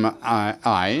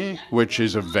mi, which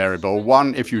is a variable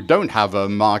 1 if you don't have a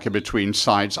marker between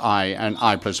sides I and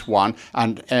I plus 1,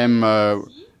 and m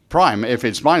prime if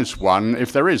it's minus 1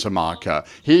 if there is a marker.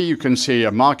 Here you can see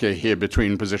a marker here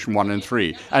between position 1 and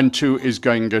 3, and 2 is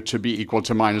going to be equal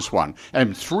to minus 1.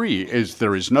 M3 is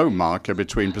there is no marker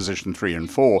between position 3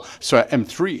 and 4, so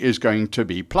M3 is going to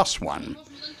be plus 1.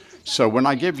 So when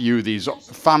I give you these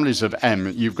families of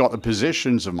M, you've got the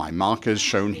positions of my markers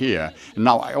shown here.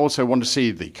 Now I also want to see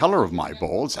the color of my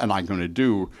balls, and I'm going to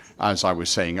do, as I was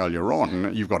saying earlier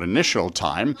on, you've got initial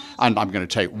time, and I'm going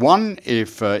to take 1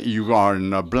 if you are in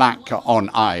black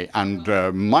on I, and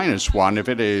minus 1 if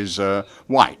it is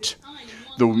white.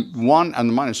 The 1 and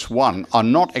the minus 1 are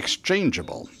not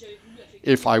exchangeable.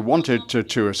 If I wanted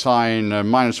to assign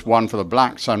minus 1 for the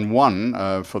blacks and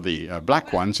 1 for the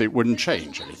black ones, it wouldn't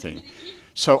change anything.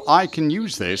 So I can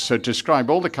use this to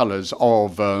describe all the colors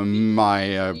of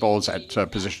my balls at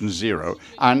position 0,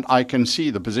 and I can see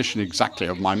the position exactly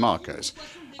of my markers.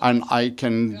 And I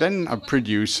can then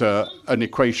produce an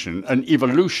equation, an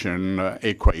evolution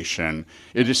equation.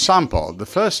 It is sample. The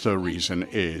first reason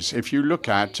is if you look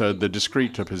at the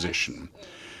discrete position,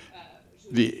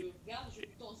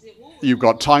 you've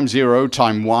got time 0,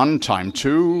 time 1, time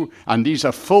 2, and these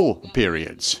are full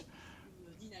periods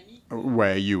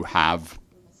where you have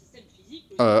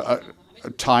a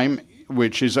time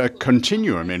which is a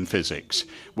continuum in physics.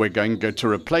 We're going to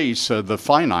replace the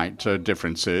finite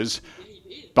differences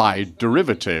by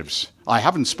derivatives. I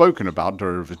haven't spoken about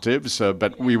derivatives,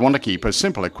 but we want to keep a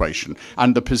simple equation.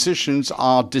 And the positions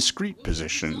are discrete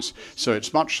positions. So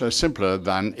it's much simpler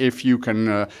than if you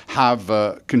can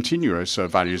have continuous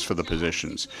values for the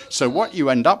positions. So what you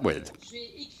end up with,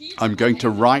 I'm going to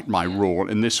write my rule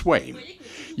in this way.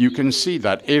 You can see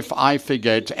that if I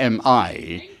forget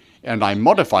mi, and I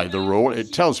modify the rule,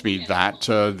 it tells me that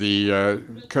the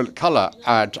color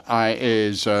at I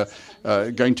is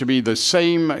going to be the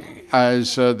same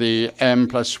as the m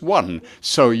plus 1.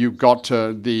 So you've got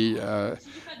the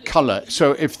color.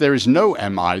 So if there is no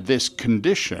mi, this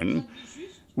condition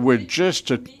would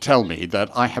just tell me that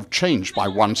I have changed by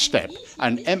one step.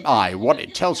 And mi, what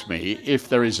it tells me, if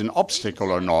there is an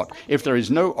obstacle or not. If there is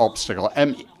no obstacle,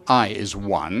 mi is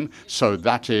 1, so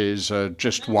that is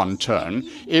just one turn.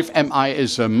 If mi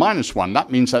is minus 1,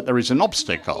 that means that there is an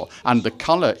obstacle, and the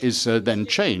color is then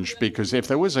changed, because if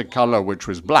there was a color which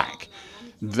was black,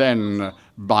 then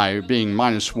by being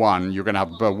minus 1, you're going to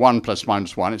have 1 plus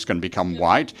minus 1, it's going to become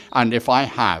white. And if I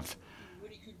have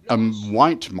a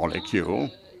white molecule,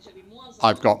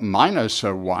 I've got minus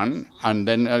 1, and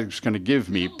then it's going to give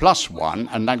me plus 1,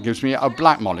 and that gives me a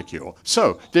black molecule.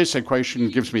 So this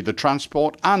equation gives me the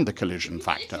transport and the collision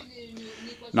factor.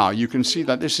 Now, you can see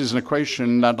that this is an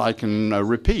equation that I can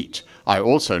repeat. I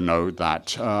also know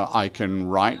that I can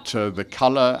write the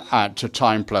color at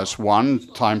time plus 1,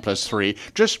 time plus 3,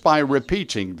 just by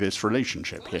repeating this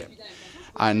relationship here.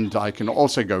 And I can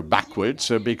also go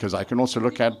backwards because I can also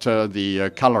look at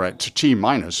the color at t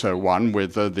minus 1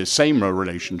 with the same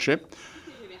relationship.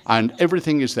 And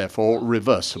everything is therefore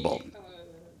reversible.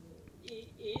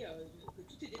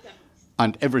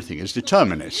 And everything is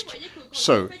determinist.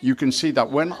 So you can see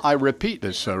that when I repeat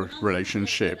this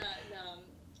relationship,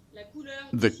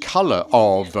 the color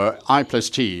of I plus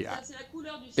t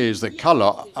is the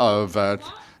color of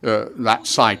that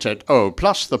site at O,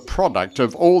 plus the product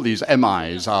of all these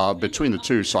MIs are between the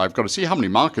two. So I've got to see how many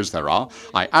markers there are.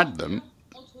 I add them,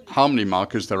 how many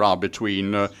markers there are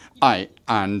between I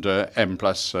and MI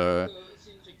plus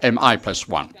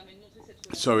 1.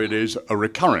 So it is a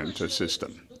recurrent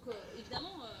system.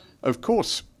 Of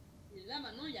course,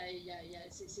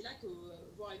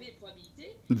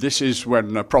 this is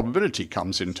when probability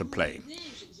comes into play.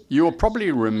 You'll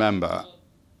probably remember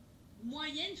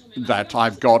that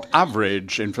I've got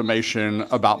average information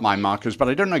about my markers, but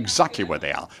I don't know exactly where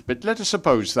they are. But let us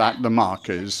suppose that the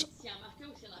markers,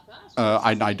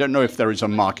 I don't know if there is a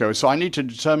marker, so I need to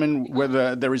determine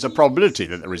whether there is a probability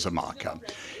that there is a marker.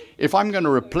 If I'm going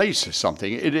to replace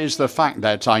something, it is the fact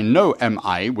that I know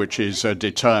MI, which is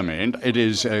determined. It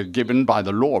is given by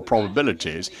the law of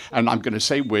probabilities. And I'm going to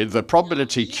say with the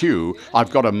probability Q, I've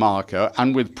got a marker.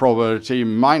 And with probability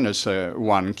minus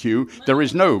 1Q, there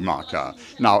is no marker.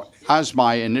 Now, as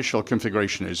my initial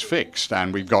configuration is fixed,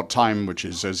 and we've got time, which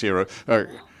is 0,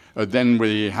 then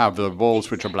we have the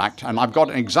balls which are black, and I've got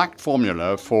an exact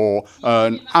formula for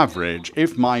an average.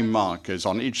 If my markers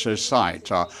on each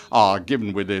site are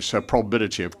given with this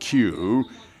probability of Q,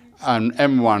 and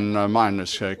M1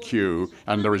 minus Q,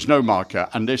 and there is no marker,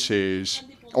 and this is,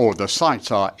 or the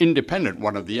sites are independent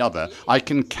one of the other, I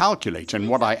can calculate, and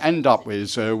what I end up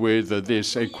with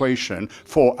this equation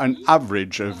for an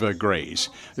average of grays.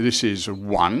 This is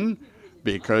 1,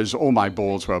 because all my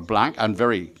balls were black, and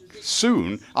very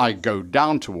soon I go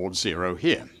down towards 0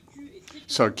 here.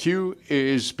 So Q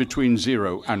is between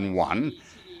 0 and 1.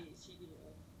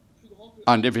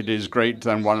 And if it is greater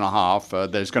than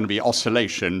 1.5, there's going to be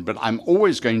oscillation, but I'm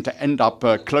always going to end up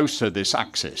close to this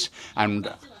axis.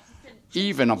 And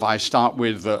even if I start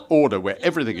with the order where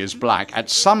everything is black,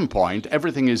 at some point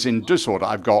everything is in disorder.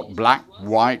 I've got black,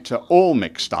 white, all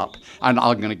mixed up, and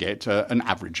I'm going to get an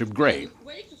average of gray.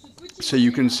 So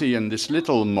you can see in this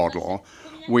little model,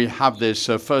 we have this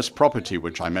first property,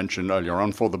 which I mentioned earlier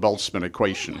on, for the Boltzmann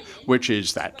equation, which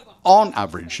is that on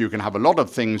average, you can have a lot of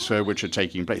things which are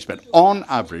taking place, but on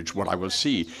average, what I will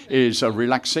see is a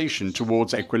relaxation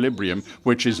towards equilibrium,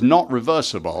 which is not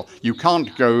reversible. You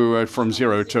can't go from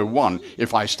 0 to 1.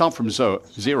 If I start from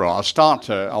 0, I'll start,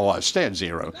 or I'll stay at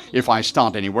 0. If I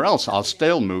start anywhere else, I'll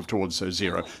still move towards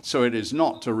 0. So it is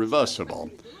not reversible.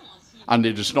 And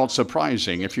it is not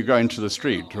surprising if you go into the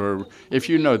street, or if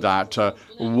you know that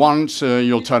once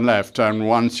you'll turn left and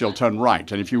once you'll turn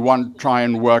right. And if you want to try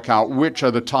and work out which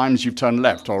are the times you've turned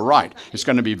left or right, it's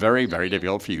going to be very, very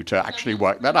difficult for you to actually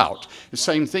work that out. The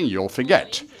same thing, you'll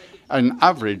forget. On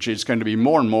average, it's going to be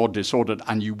more and more disordered,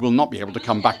 and you will not be able to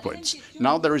come backwards.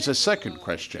 Now, there is a second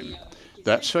question.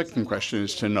 That second question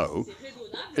is to know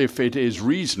if it is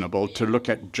reasonable to look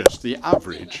at just the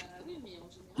average.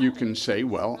 You can say,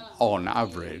 well, on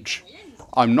average.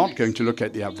 I'm not going to look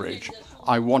at the average.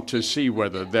 I want to see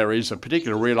whether there is a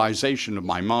particular realization of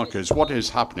my markers. What is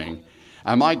happening?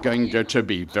 Am I going to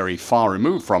be very far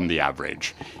removed from the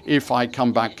average? If I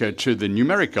come back to the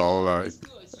numerical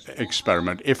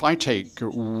experiment, if I take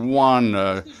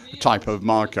one type of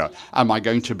marker, am I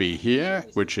going to be here,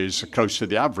 which is close to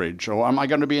the average, or am I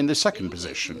going to be in the second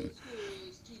position?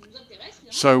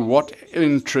 So what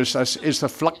interests us is the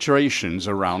fluctuations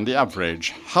around the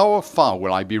average. How far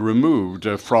will I be removed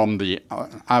from the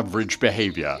average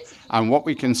behavior? And what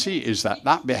we can see is that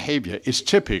that behavior is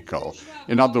typical.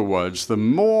 In other words, the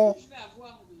more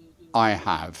I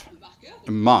have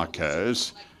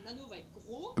markers,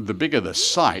 the bigger the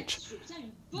site,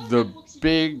 the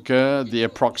bigger the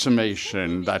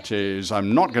approximation. That is,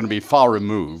 I'm not going to be far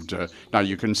removed. Now,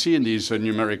 you can see in these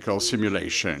numerical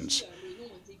simulations,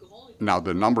 now,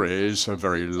 the number is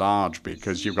very large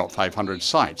because you've got 500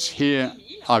 sites. Here,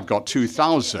 I've got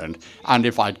 2,000. And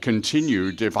if I'd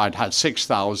continued, if I'd had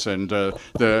 6,000,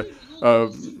 the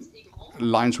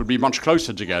lines would be much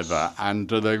closer together. And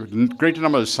the greater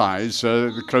number of size,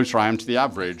 the closer I am to the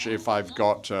average. If I've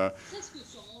got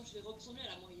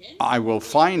I will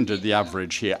find the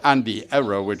average here and the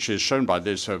error, which is shown by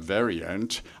this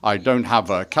variant. I don't have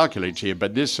a calculator here,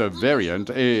 but this variant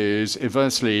is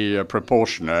inversely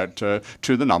proportionate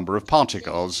to the number of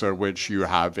particles which you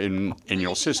have in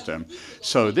your system.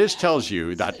 So this tells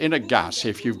you that in a gas,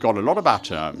 if you've got a lot of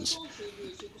atoms,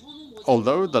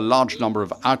 although the large number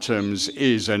of atoms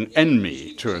is an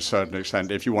enemy to a certain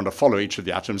extent, if you want to follow each of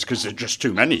the atoms, because there's just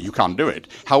too many, you can't do it.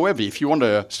 However, if you want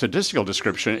a statistical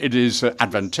description, it is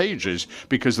advantageous,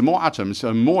 because the more atoms,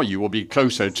 the more you will be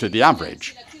closer to the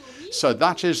average. So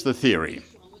that is the theory.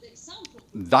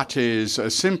 That is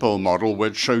a simple model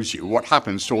which shows you what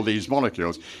happens to all these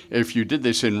molecules. If you did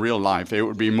this in real life, it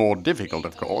would be more difficult,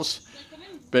 of course.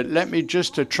 But let me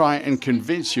just try and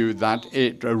convince you that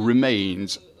it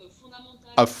remains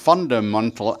a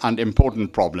fundamental and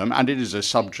important problem, and it is a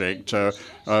subject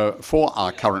for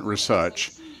our current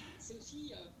research.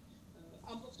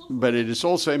 But it is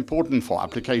also important for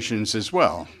applications as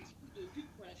well.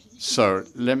 So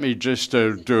let me just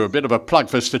do a bit of a plug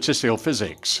for statistical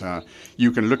physics.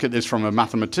 You can look at this from a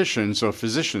mathematician's or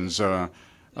physician's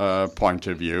point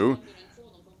of view.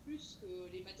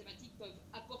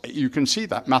 You can see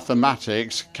that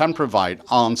mathematics can provide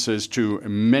answers to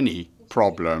many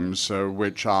problems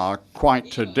which are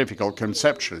quite difficult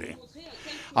conceptually.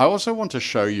 I also want to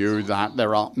show you that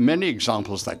there are many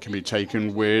examples that can be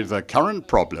taken with current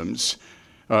problems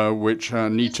which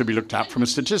need to be looked at from a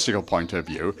statistical point of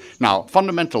view. Now,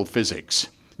 fundamental physics.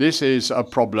 This is a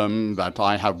problem that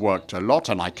I have worked a lot,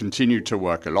 and I continue to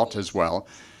work a lot as well.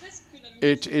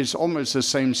 It is almost the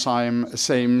same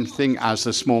thing as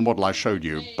the small model I showed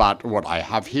you, but what I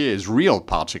have here is real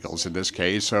particles in this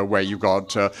case, where you've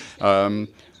got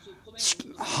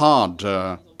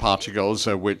hard particles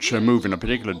which move in a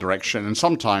particular direction, and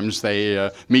sometimes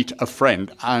they meet a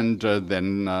friend and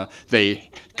then they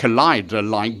collide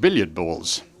like billiard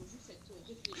balls.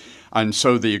 And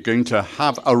so they're going to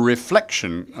have a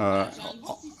reflection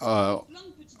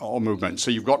or movement.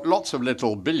 So you've got lots of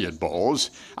little billiard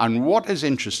balls, and what is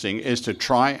interesting is to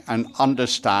try and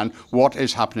understand what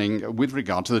is happening with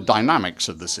regard to the dynamics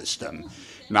of the system.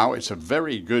 Now, it's a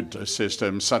very good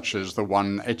system, such as the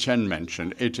one Etienne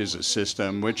mentioned. It is a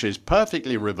system which is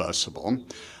perfectly reversible.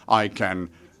 I can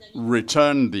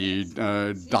return the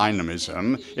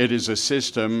dynamism. It is a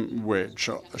system which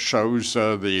shows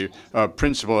the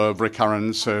principle of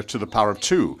recurrence to the power of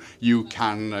 2. You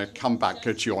can come back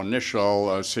at your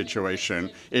initial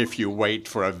situation if you wait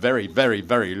for a very, very,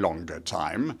 very longer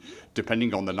time,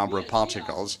 depending on the number of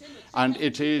particles. And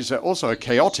it is also a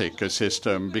chaotic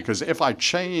system, because if I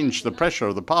change the pressure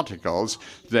of the particles,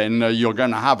 then you're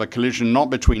going to have a collision not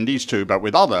between these two, but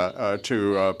with other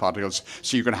two particles.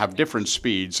 So you're going to have different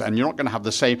speeds, and you're not going to have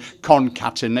the same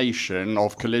concatenation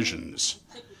of collisions.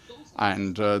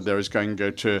 And there is going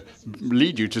to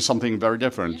lead you to something very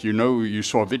different. You know, you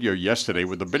saw a video yesterday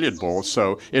with the billiard ball,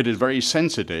 so it is very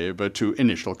sensitive to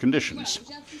initial conditions.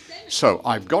 So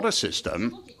I've got a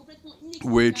system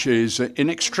which is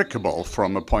inextricable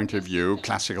from a point of view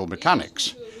classical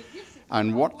mechanics.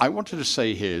 And what I wanted to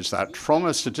say here is that from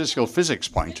a statistical physics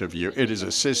point of view, it is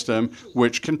a system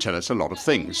which can tell us a lot of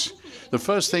things. The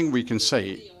first thing we can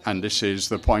say, and this is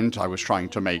the point I was trying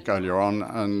to make earlier on,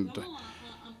 and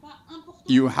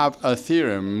you have a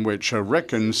theorem which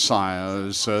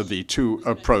reconciles the two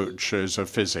approaches of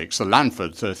physics, the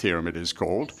Lanford theorem it is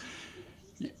called,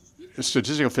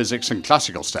 statistical physics and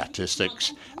classical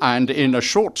statistics. And in a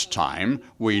short time,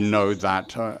 we know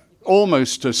that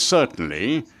almost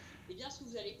certainly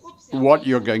what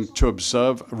you're going to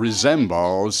observe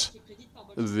resembles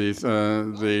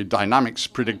the dynamics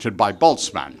predicted by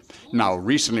Boltzmann. Now,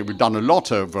 recently we've done a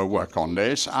lot of work on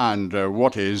this, and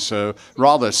what is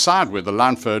rather sad with the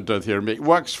Lanford theorem, it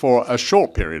works for a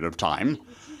short period of time,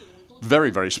 very,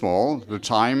 very small, the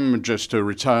time just to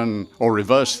return or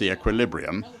reverse the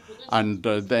equilibrium. And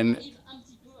then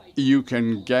you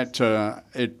can get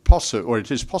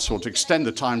it is possible to extend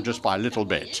the time just by a little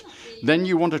bit. Then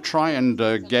you want to try and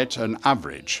get an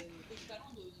average.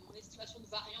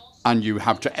 And you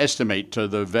have to estimate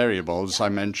the variables I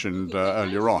mentioned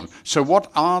earlier on. So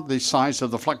what are the size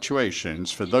of the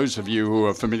fluctuations for those of you who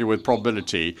are familiar with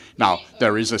probability? Now,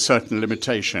 there is a certain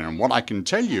limitation. And what I can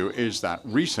tell you is that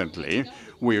recently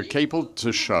we are capable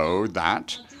to show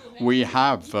that we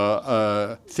have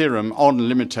a theorem on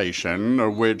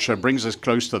limitation which brings us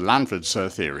close to Lanford's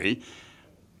theory.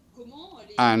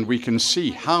 And we can see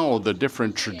how the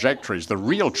different trajectories, the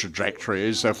real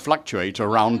trajectories, fluctuate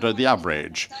around the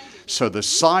average. So the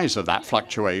size of that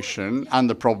fluctuation and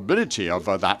the probability of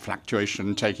that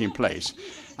fluctuation taking place.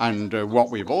 And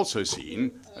what we've also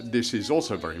seen, this is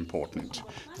also very important,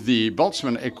 the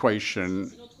Boltzmann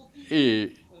equation,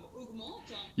 if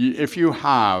you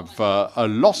have a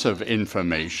loss of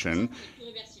information,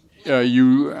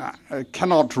 you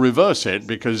cannot reverse it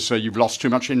because you've lost too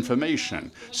much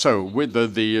information. So with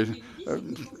the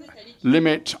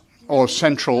limit or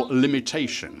central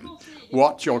limitation,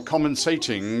 what you're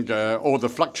compensating, or the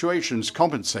fluctuations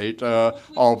compensate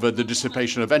of the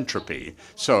dissipation of entropy.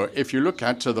 So if you look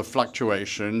at the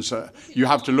fluctuations, you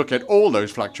have to look at all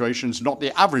those fluctuations, not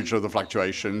the average of the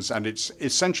fluctuations, and it's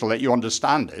essential that you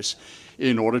understand this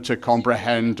in order to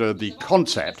comprehend the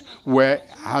concept where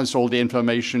has all the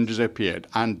information disappeared,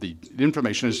 and the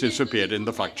information has disappeared in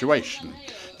the fluctuation.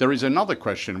 There is another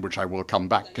question which I will come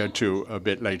back to a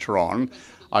bit later on.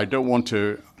 I don't want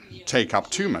to take up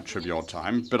too much of your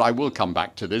time, but I will come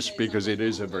back to this because it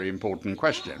is a very important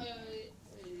question.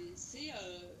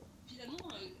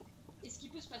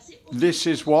 This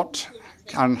is what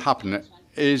can happen.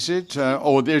 Is it,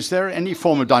 or is there any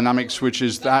form of dynamics which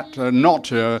is that not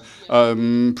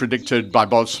predicted by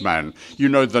Boltzmann? You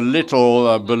know, the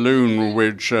little balloon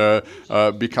which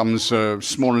becomes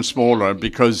smaller and smaller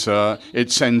because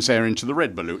it sends air into the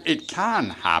red balloon. It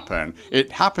can happen.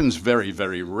 It happens very,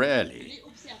 very rarely,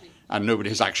 and nobody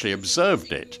has actually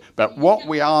observed it. But what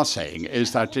we are saying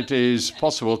is that it is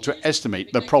possible to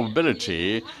estimate the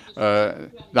probability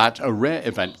that a rare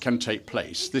event can take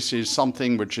place. This is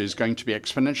something which is going to be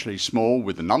exponentially small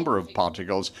with the number of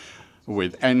particles,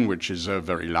 with n which is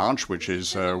very large, which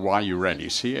is why you rarely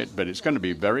see it. But it's going to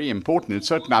be very important in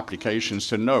certain applications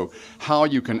to know how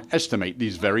you can estimate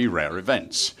these very rare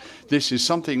events. This is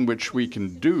something which we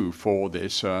can do for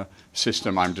this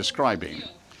system I'm describing.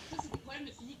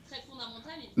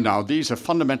 Now, these are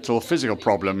fundamental physical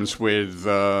problems with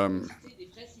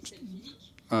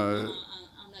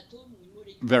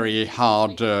very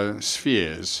hard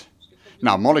spheres.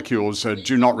 Now, molecules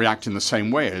do not react in the same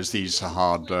way as these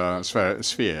hard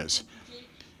spheres.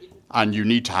 And you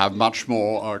need to have much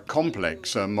more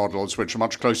complex models, which are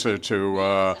much closer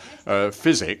to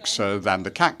physics than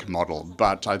the CAC model.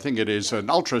 But I think it is an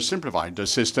ultra-simplified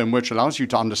system which allows you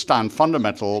to understand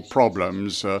fundamental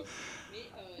problems.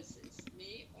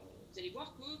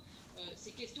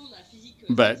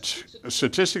 But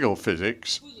statistical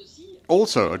physics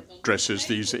also addresses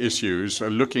these issues,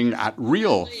 looking at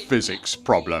real physics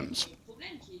problems.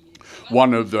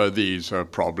 One of these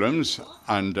problems,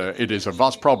 and it is a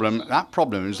vast problem, that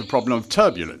problem is the problem of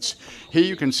turbulence. Here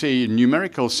you can see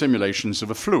numerical simulations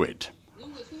of a fluid.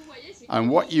 And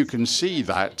what you can see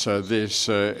that this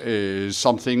is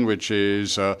something which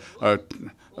is a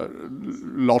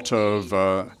lot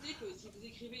of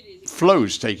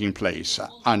flows taking place.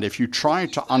 And if you try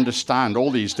to understand all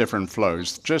these different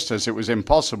flows, just as it was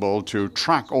impossible to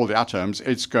track all the atoms,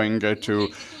 it's going to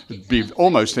be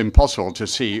almost impossible to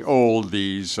see all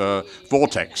these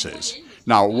vortexes.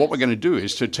 Now, what we're going to do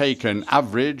is to take an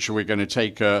average. We're going to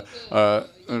take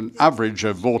an average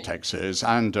of vortexes,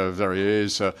 and there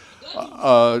is a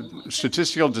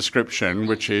statistical description,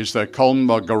 which is the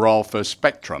Kolmogorov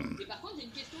spectrum.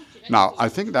 Now, I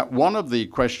think that one of the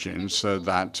questions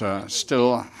that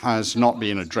still has not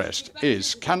been addressed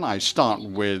is, can I start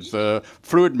with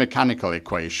fluid mechanical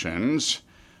equations,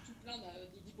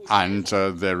 and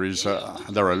there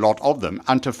are a lot of them,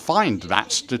 and to find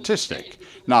that statistic?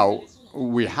 Now,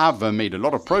 we have made a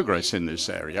lot of progress in this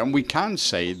area, and we can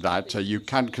say that you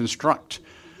can construct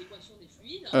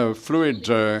fluid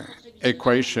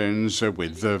equations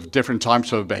with different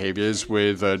types of behaviors,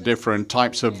 with different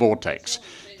types of vortex.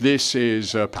 This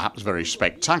is perhaps very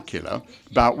spectacular,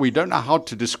 but we don't know how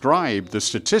to describe the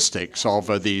statistics of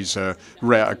these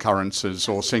rare occurrences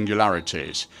or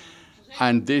singularities.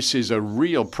 And this is a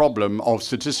real problem of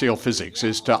statistical physics,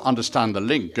 is to understand the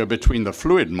link between the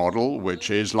fluid model, which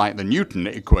is like the Newton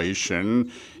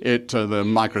equation at the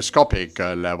microscopic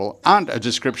level, and a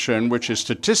description which is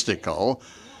statistical,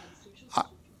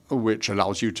 which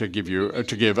allows you to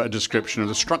give a description of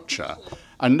the structure.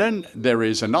 And then there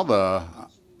is another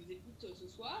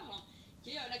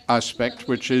aspect,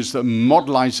 which is the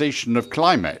modelization of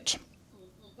climate.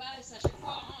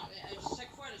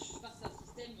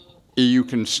 You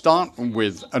can start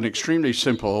with an extremely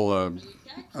simple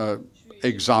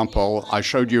example. I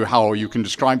showed you how you can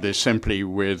describe this simply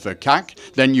with CAC.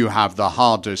 Then you have the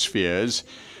harder spheres,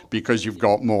 because you've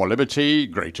got more liberty,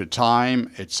 greater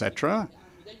time, etc.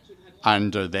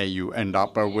 And there you end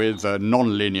up with a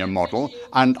non-linear model.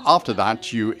 And after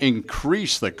that, you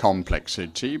increase the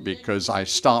complexity, because I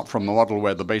start from a model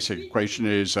where the basic equation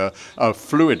is a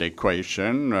fluid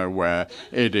equation, where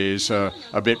it is a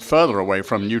bit further away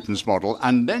from Newton's model.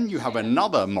 And then you have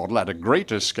another model at a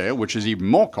greater scale, which is even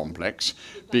more complex,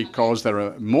 because there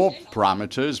are more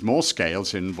parameters, more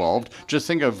scales involved. Just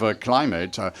think of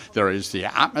climate. There is the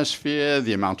atmosphere,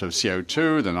 the amount of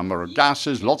CO2, the number of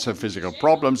gases, lots of physical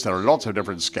problems. There are lots of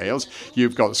different scales.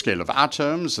 You've got the scale of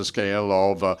atoms, the scale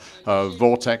of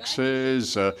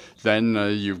vortexes, then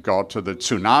you've got the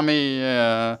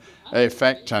tsunami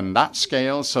effect and that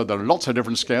scale. So there are lots of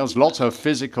different scales, lots of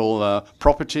physical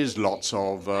properties, lots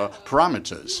of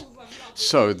parameters.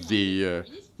 So the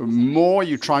more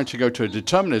you try to go to a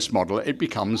determinist model, it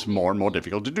becomes more and more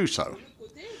difficult to do so.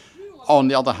 On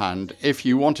the other hand, if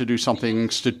you want to do something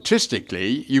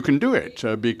statistically, you can do it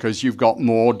because you've got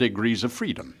more degrees of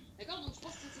freedom.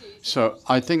 So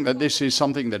I think that this is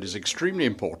something that is extremely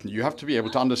important. You have to be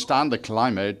able to understand the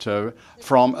climate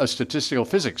from a statistical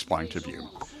physics point of view.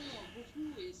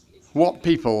 What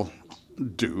people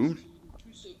do,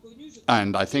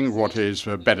 and I think what is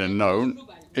better known,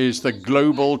 is the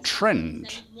global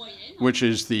trend, which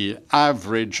is the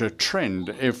average trend.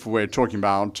 If we're talking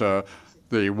about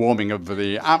the warming of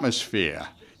the atmosphere,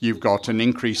 you've got an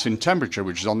increase in temperature,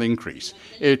 which is on the increase.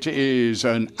 It is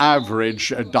an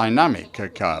average dynamic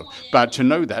curve. But to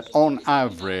know that on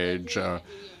average,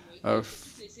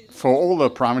 for all the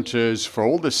parameters, for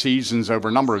all the seasons over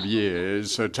a number of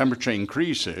years, temperature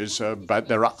increases, but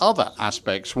there are other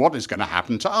aspects. What is going to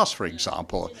happen to us, for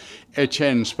example?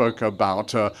 Etienne spoke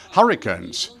about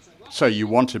hurricanes. So you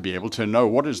want to be able to know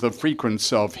what is the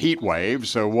frequency of heat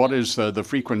waves, or what is the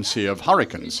frequency of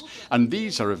hurricanes. And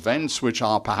these are events which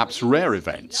are perhaps rare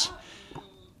events.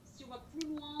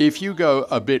 If you go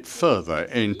a bit further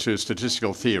into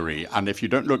statistical theory, and if you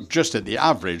don't look just at the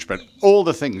average, but all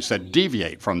the things that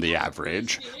deviate from the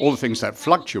average, all the things that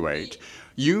fluctuate,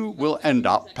 you will end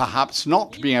up perhaps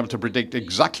not being able to predict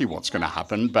exactly what's going to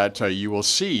happen, but you will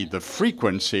see the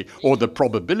frequency or the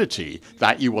probability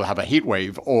that you will have a heat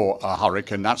wave or a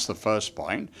hurricane. That's the first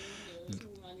point.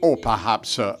 Or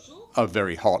perhaps a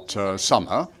very hot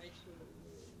summer.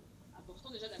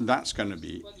 That's going to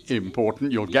be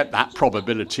important. You'll get that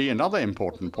probability. Another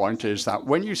important point is that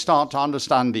when you start to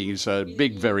understand these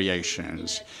big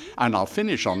variations, and I'll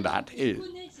finish on that,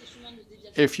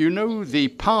 if you know the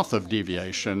path of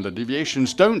deviation, the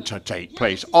deviations don't take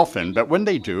place often, but when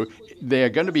they do, they're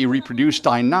going to be reproduced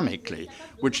dynamically,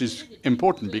 which is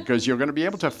important because you're going to be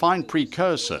able to find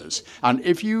precursors. And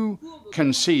if you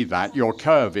can see that your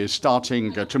curve is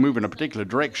starting to move in a particular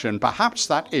direction, perhaps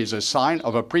that is a sign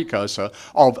of a precursor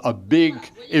of a big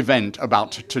event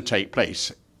about to take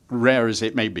place, rare as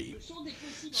it may be.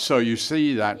 So you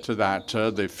see that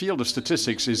the field of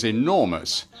statistics is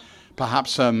enormous.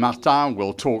 Perhaps Martin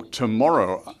will talk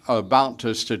tomorrow about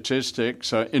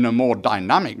statistics in a more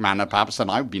dynamic manner, perhaps, than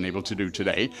I've been able to do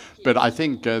today. But I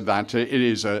think that it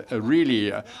is really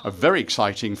a very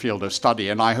exciting field of study,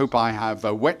 and I hope I have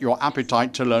whet your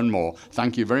appetite to learn more.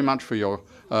 Thank you very much for your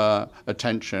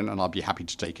attention, and I'll be happy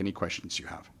to take any questions you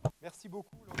have.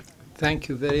 Thank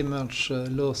you very much,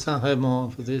 Laure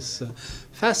Saint-Raymond, for this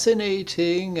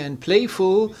fascinating and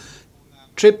playful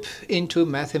trip into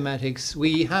mathematics.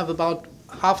 We have about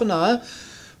half an hour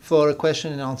for a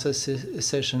question and answer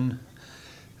session.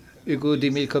 Hugo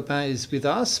Demille-Copin is with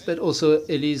us, but also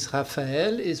Elise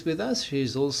Raphael is with us. She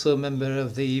is also a member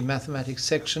of the mathematics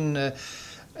section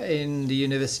in the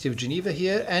University of Geneva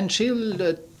here, and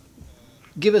she'll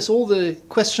give us all the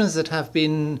questions that have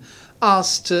been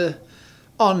asked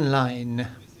online.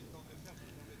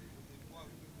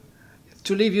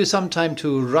 To leave you some time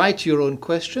to write your own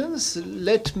questions,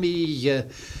 let me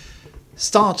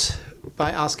start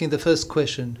by asking the first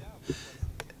question.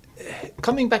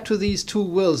 Coming back to these two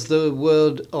worlds, the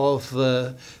world of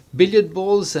billiard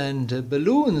balls and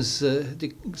balloons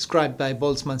described by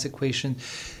Boltzmann's equation,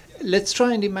 let's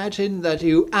try and imagine that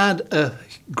you add a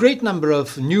great number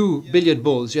of new billiard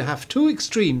balls. You have two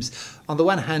extremes. On the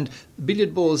one hand,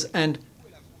 billiard balls and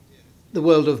the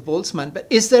world of Boltzmann, but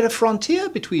is there a frontier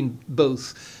between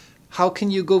both? How can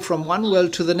you go from one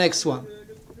world to the next one?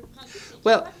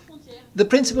 Well, the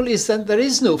principle is that there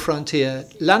is no frontier.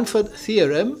 Lanford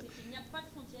theorem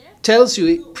tells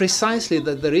you precisely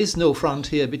that there is no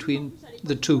frontier between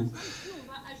the two.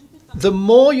 The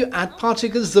more you add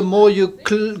particles, the more you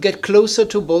get closer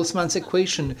to Boltzmann's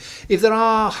equation. If there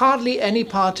are hardly any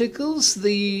particles,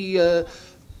 the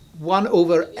 1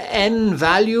 over n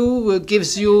value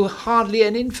gives you hardly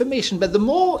any information. But the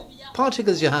more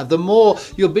particles you have, the more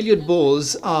your billiard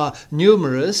balls are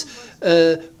numerous,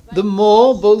 the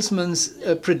more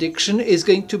Boltzmann's prediction is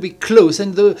going to be close,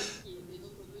 and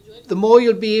the more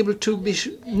you'll be able to be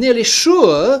nearly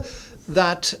sure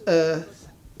that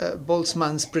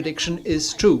Boltzmann's prediction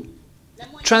is true.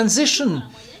 Transition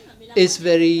is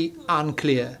very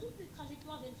unclear.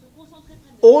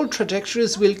 All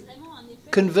trajectories will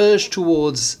converge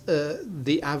towards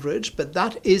the average, but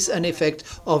that is an effect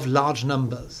of large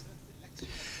numbers.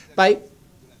 By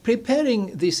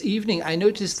preparing this evening, I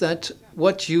noticed that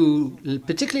what you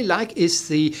particularly like is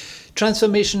the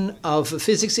transformation of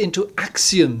physics into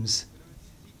axioms.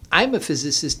 I'm a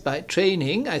physicist by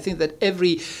training. I think that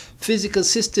every physical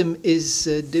system is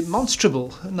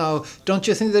demonstrable. Now, don't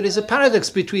you think there is a paradox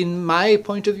between my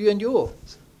point of view and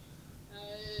yours?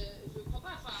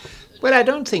 Well, I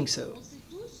don't think so.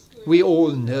 We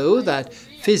all know that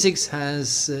physics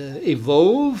has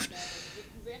evolved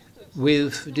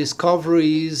with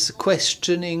discoveries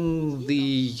questioning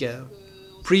the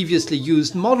previously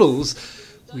used models.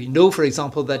 We know, for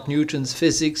example, that Newton's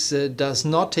physics does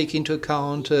not take into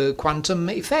account quantum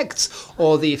effects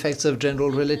or the effects of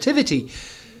general relativity.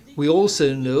 We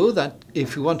also know that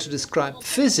if we want to describe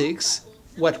physics,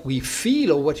 what we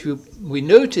feel or what we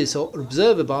notice or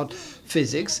observe about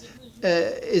physics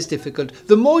is difficult.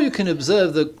 The more you can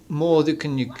observe, the more you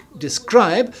can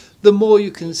describe, the more you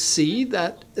can see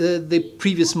that the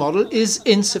previous model is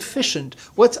insufficient.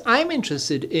 What I'm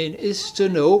interested in is to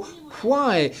know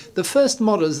why the first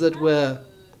models that were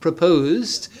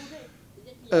proposed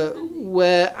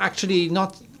were actually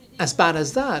not as bad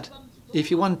as that.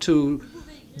 If you want to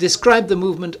describe the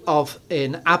movement of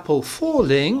an apple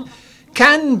falling,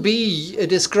 can be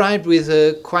described with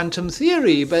a quantum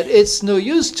theory, but it's no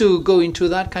use to go into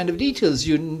that kind of details.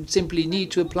 You simply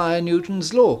need to apply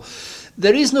Newton's law.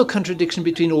 There is no contradiction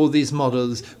between all these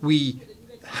models. We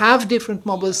have different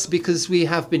models because we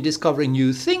have been discovering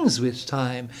new things with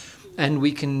time, and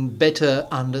we can better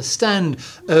understand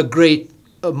a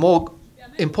more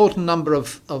important number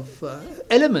of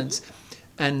elements.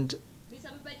 And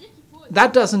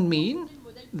that doesn't mean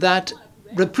that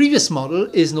the previous model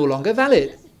is no longer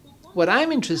valid. What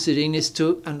I'm interested in is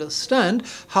to understand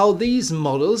how these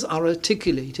models are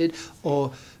articulated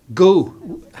or go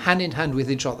hand in hand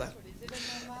with each other.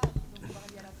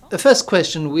 The first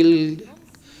question will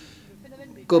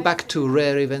go back to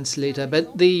rare events later,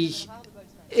 but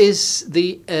is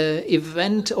the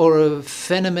event or a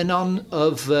phenomenon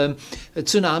of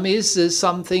tsunamis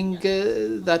something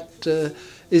that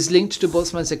is linked to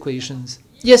Boltzmann's equations?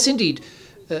 Yes, indeed.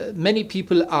 Many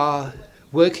people are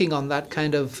working on that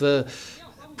kind of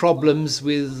problems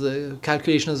with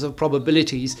calculations of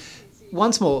probabilities.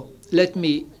 Once more, let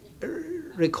me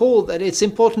recall that it's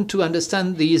important to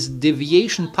understand these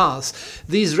deviation paths.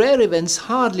 These rare events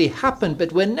hardly happen,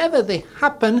 but whenever they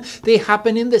happen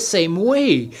in the same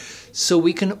way. So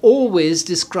we can always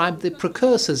describe the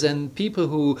precursors, and people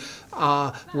who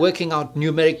are working out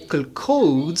numerical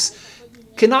codes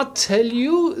cannot tell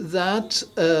you that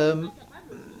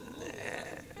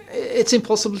it's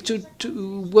impossible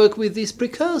to work with these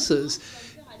precursors.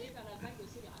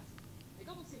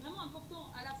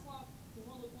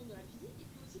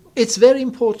 It's very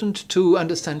important to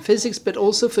understand physics, but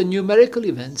also for numerical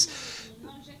events.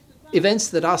 Events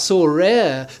that are so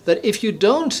rare that if you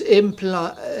don't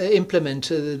implement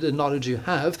the knowledge you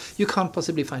have, you can't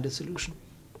possibly find a solution.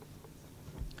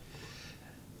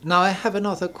 Now I have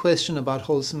another question about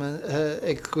Boltzmann's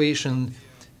equation,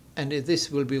 and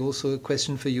this will be also a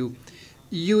question for you.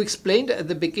 You explained at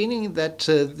the beginning that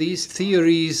these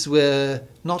theories were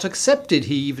not accepted.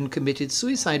 He even committed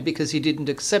suicide because he didn't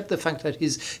accept the fact that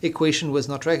his equation was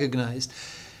not recognized.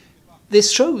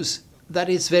 This shows that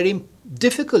it's very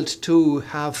difficult to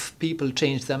have people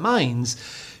change their minds.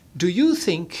 Do you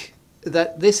think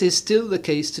that this is still the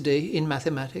case today in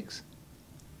mathematics?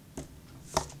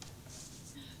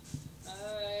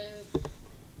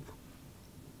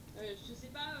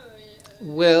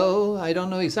 Well, I don't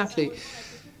know exactly.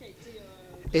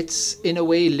 It's in a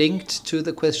way linked to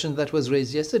the question that was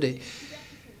raised yesterday.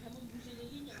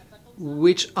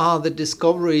 Which are the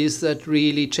discoveries that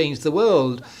really changed the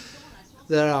world?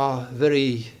 There are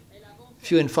very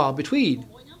few and far between.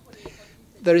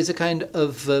 There is a kind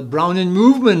of Brownian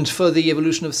movement for the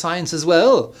evolution of science as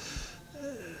well.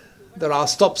 There are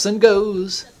stops and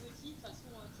goes.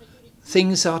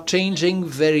 Things are changing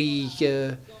very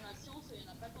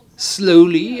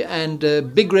slowly, and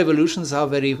big revolutions are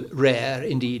very rare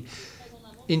indeed.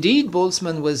 Indeed,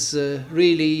 Boltzmann was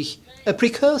really a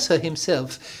precursor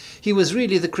himself. He was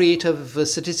really the creator of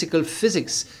statistical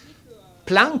physics.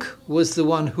 Planck was the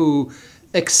one who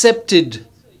accepted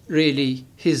really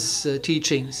his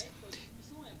teachings.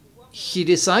 He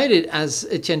decided, as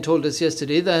Etienne told us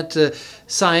yesterday, that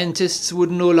scientists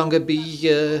would no longer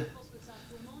be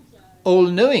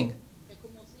all-knowing.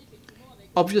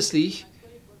 Obviously,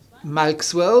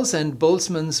 Maxwell's and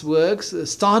Boltzmann's works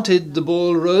started the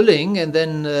ball rolling, and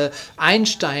then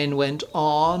Einstein went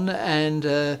on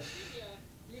and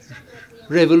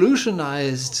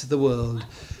revolutionized the world.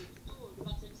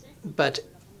 But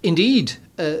indeed,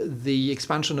 the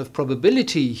expansion of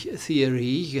probability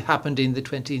theory happened in the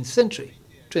 20th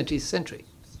century.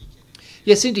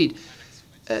 Yes, indeed.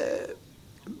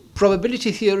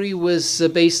 Probability theory was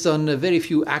based on very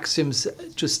few axioms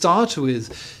to start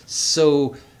with.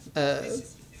 So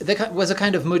there was a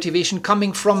kind of motivation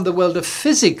coming from the world of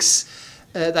physics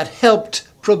that helped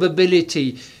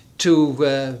probability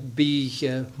to be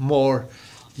more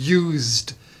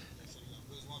used.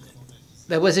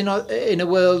 There was, in a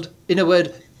word,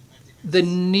 the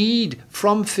need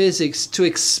from physics to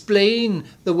explain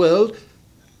the world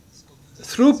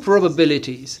through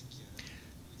probabilities.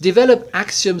 Develop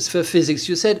axioms for physics.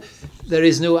 You said there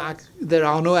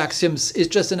are no axioms. It's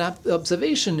just an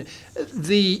observation.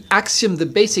 The axiom, the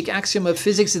basic axiom of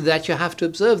physics, is that you have to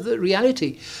observe the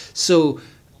reality. So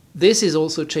this is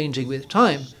also changing with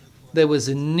time. There was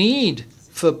a need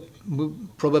for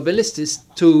probabilists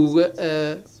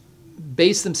to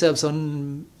base themselves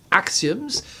on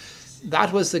axioms.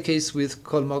 That was the case with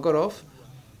Kolmogorov,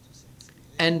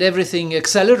 and everything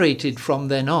accelerated from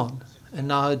then on. And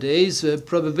nowadays,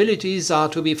 probabilities are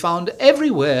to be found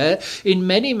everywhere in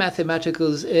many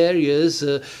mathematical areas.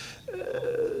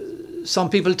 Some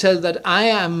people tell me that I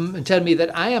am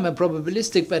a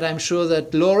probabilistic, but I'm sure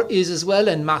that Laure is as well,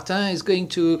 and Martin is going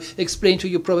to explain to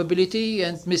you probability,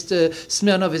 and Mr.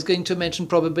 Smirnov is going to mention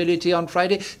probability on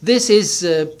Friday. This is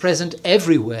present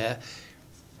everywhere.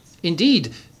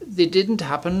 Indeed, it didn't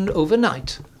happen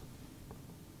overnight.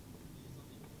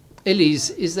 Elise,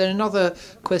 is there another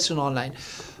question online?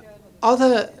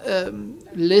 Other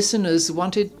listeners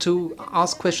wanted to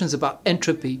ask questions about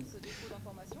entropy.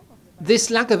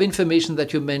 This lack of information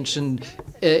that you mentioned,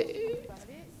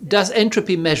 does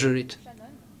entropy measure it?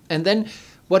 And then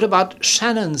what about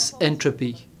Shannon's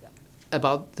entropy,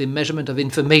 about the measurement of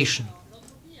information?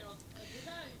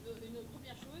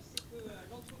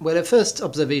 Well, a first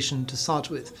observation to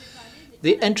start with.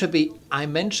 The entropy I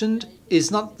mentioned is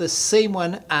not the same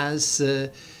one as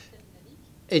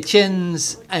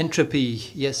Etienne's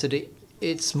entropy yesterday.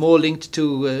 It's more linked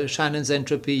to Shannon's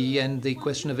entropy and the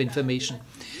question of information.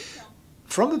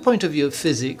 From the point of view of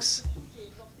physics,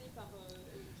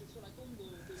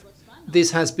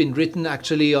 this has been written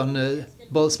actually on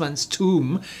Boltzmann's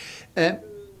tomb.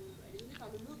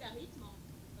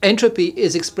 Entropy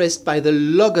is expressed by the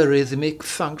logarithmic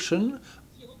function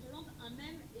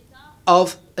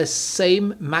of a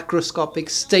same macroscopic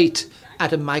state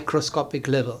at a microscopic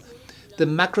level. The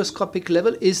macroscopic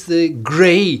level is the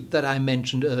gray that I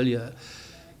mentioned earlier.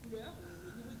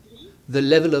 The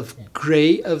level of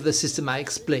gray of the system I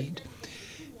explained.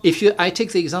 If I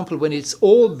take the example when it's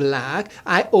all black,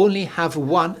 I only have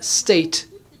one state.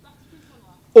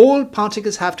 All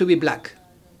particles have to be black.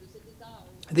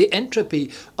 The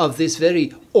entropy of this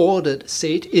very ordered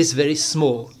state is very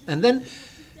small. And then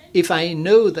if I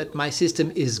know that my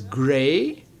system is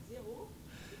gray,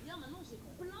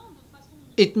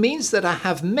 it means that I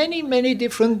have many, many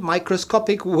different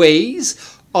microscopic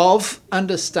ways of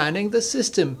understanding the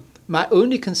system. My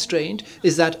only constraint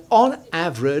is that on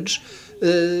average,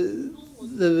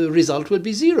 the result will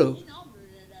be 0.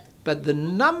 But the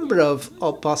number of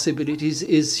possibilities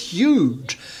is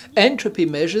huge. Entropy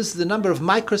measures the number of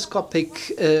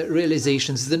microscopic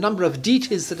realizations, the number of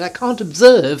details that I can't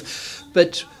observe,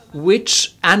 but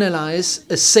which analyze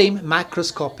a same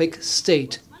macroscopic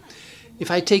state. If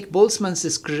I take Boltzmann's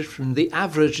description, the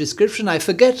average description, I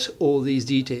forget all these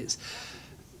details.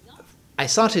 I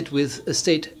started with a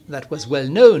state that was well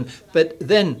known, but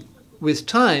then with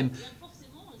time,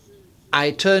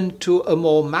 I turned to a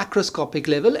more macroscopic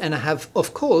level, and I have,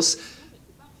 of course,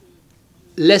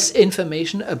 less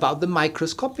information about the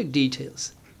microscopic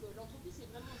details.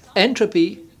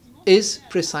 Entropy is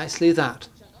precisely that.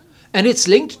 And it's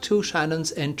linked to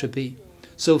Shannon's entropy.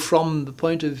 So from the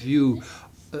point of view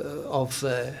of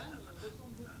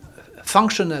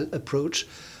functional approach,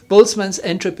 Boltzmann's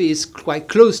entropy is quite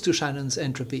close to Shannon's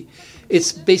entropy.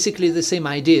 It's basically the same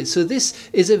idea. So this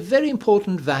is a very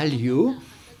important value,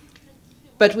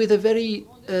 but with a very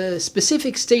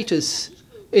specific status.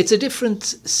 It's a different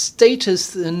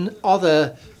status than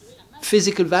other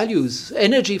physical values.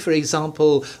 Energy, for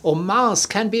example, or mass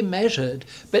can be measured,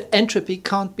 but entropy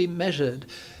can't be measured.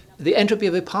 the entropy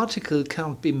of a particle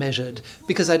can't be measured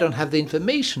because I don't have the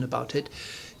information about it.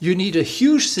 You need a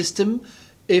huge system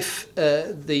if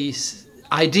the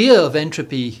idea of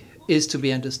entropy is to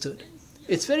be understood.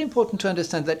 It's very important to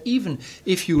understand that even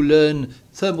if you learn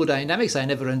thermodynamics, I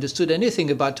never understood anything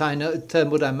about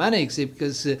thermodynamics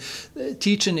because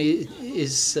teaching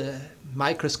is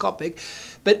microscopic,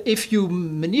 but if you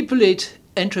manipulate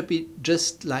entropy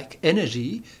just like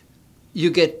energy, you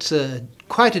get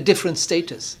quite a different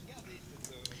status.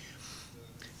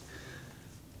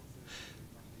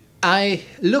 I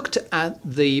looked at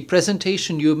the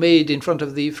presentation you made in front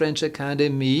of the French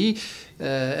Academy,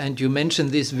 and you mentioned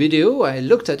this video. I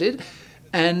looked at it,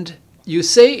 and you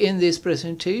say in this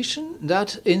presentation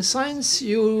that in science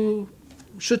you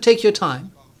should take your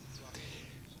time.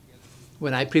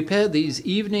 When I prepared these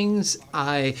evenings,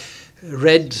 I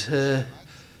read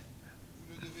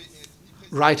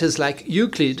writers like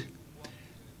Euclid,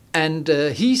 and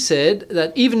he said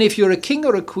that even if you're a king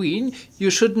or a queen, you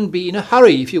shouldn't be in a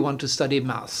hurry if you want to study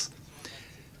maths.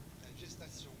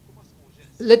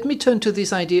 Let me turn to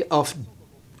this idea of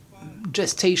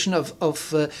gestation, of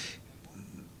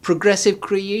progressive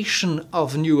creation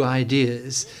of new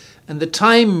ideas, and the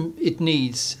time it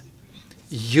needs.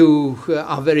 You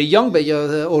are very young, but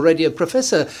you're already a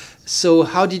professor. So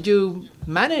how did you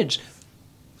manage?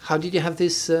 How did you have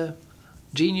this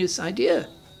genius idea?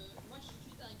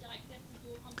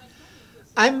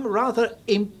 I'm rather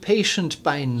impatient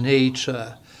by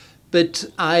nature, but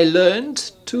I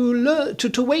learned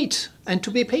to wait and to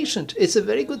be patient. It's a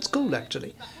very good school,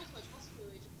 actually.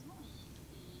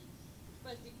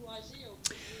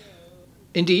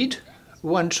 Indeed,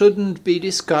 one shouldn't be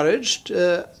discouraged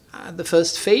at the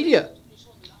first failure.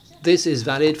 This is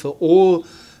valid for all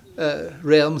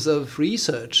realms of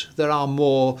research. There are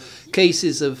more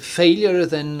cases of failure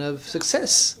than of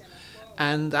success.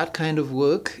 And that kind of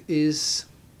work is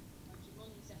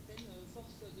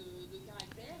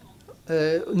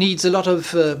needs a lot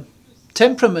of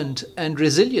temperament and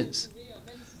resilience.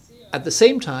 At the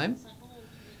same time,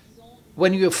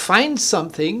 when you find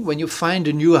something, when you find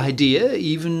a new idea,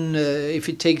 even if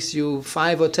it takes you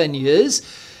 5 or 10 years,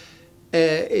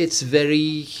 it's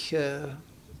very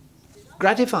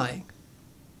gratifying.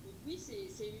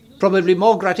 Probably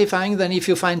more gratifying than if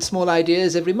you find small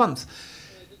ideas every month.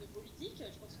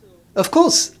 Of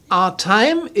course, our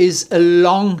time is a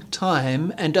long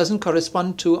time and doesn't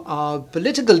correspond to our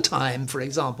political time, for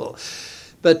example.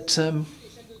 But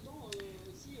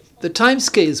the time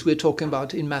scales we're talking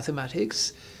about in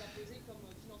mathematics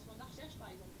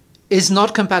is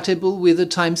not compatible with the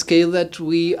time scale that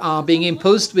we are being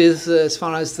imposed with as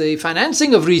far as the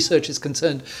financing of research is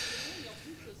concerned.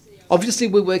 Obviously,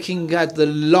 we're working in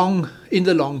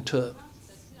the long term.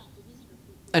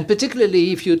 And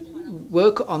particularly if you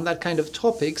work on that kind of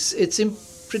topics, it's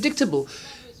unpredictable.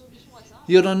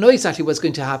 You don't know exactly what's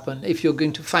going to happen if you're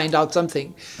going to find out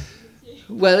something.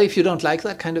 Well, if you don't like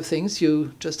that kind of things,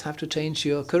 you just have to change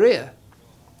your career.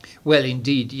 Well,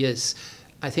 indeed, yes.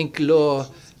 I think Laure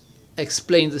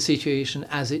explained the situation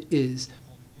as it is.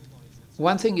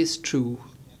 One thing is true.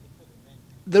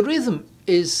 The rhythm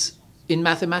in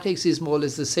mathematics is more or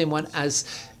less the same one as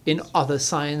in other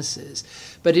sciences.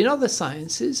 But in other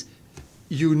sciences,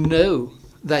 you know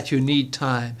that you need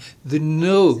time. You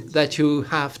know that you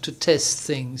have to test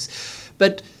things.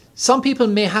 But some people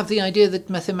may have the idea that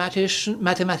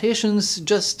mathematicians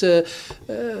just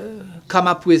come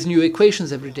up with new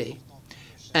equations every day.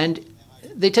 And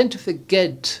they tend to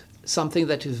forget something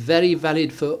that is very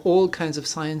valid for all kinds of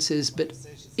sciences, but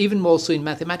even more so in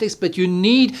mathematics. But you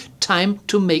need time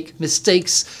to make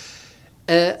mistakes.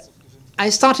 I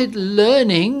started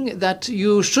learning that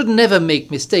you should never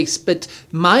make mistakes, but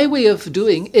my way of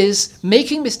doing is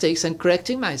making mistakes and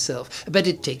correcting myself. But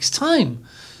it takes time.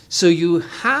 So you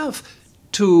have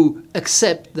to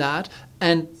accept that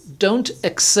and don't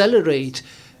accelerate.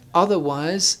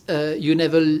 Otherwise, you're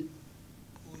never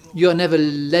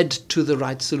led to the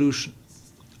right solution.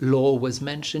 Laure was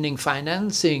mentioning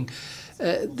financing.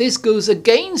 This goes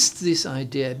against this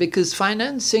idea because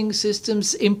financing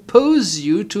systems impose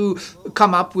you to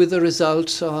come up with a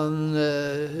result on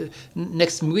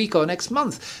next week or next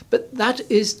month. But that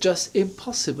is just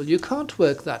impossible. You can't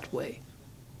work that way.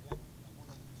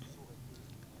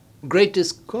 Great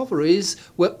discoveries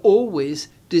were always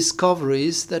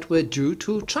discoveries that were due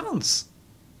to chance.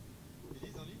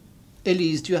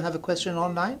 Elise, do you have a question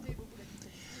online?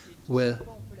 Well,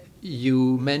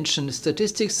 you mentioned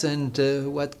statistics and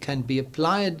what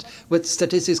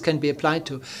statistics can be applied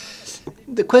to.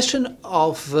 The question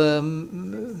of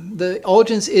the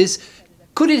audience is,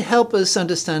 Could it help us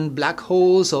understand black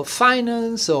holes or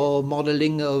finance or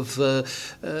modeling of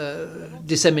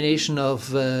dissemination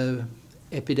of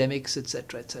epidemics,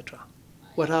 etc., etc.?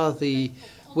 What are the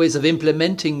ways of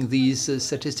implementing these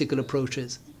statistical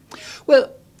approaches?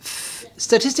 Well,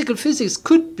 statistical physics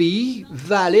could be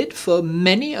valid for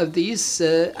many of these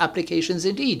applications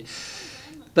indeed.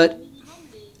 But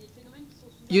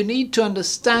you need to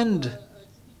understand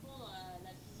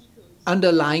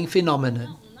underlying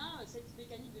phenomena.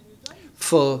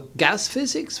 For gas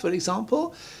physics, for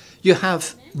example, you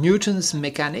have Newton's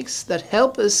mechanics that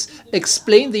help us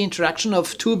explain the interaction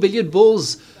of 2 billiard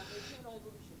balls.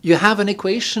 You have an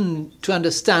equation to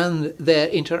understand their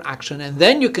interaction, and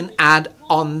then you can add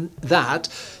on that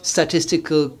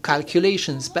statistical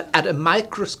calculations. But at a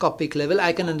microscopic level,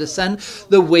 I can understand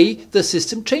the way the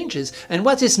system changes. And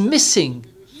what is missing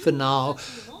for now,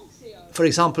 for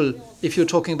example, if you're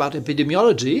talking about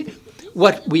epidemiology,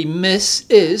 what we miss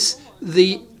is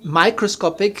the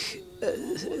microscopic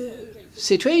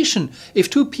situation.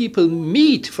 If two people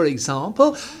meet, for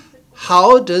example,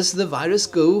 how does the virus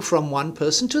go from one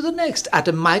person to the next at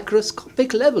a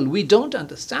microscopic level? We don't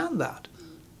understand that.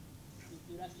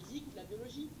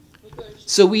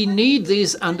 So we need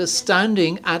this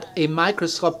understanding at a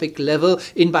microscopic level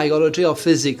in biology or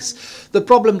physics. The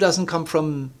problem doesn't come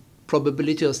from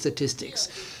probability or statistics.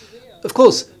 Of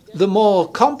course, the more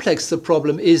complex the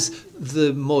problem is,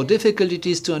 the more difficult it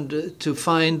is to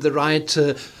find the right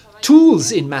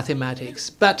tools in mathematics.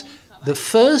 But the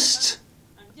first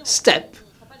step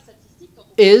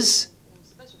is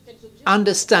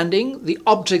understanding the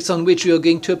objects on which you are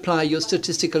going to apply your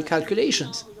statistical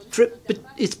calculations.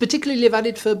 It's particularly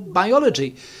valid for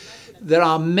biology. There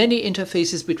are many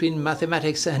interfaces between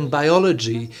mathematics and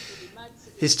biology.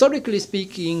 Historically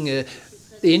speaking,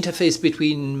 the interface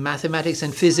between mathematics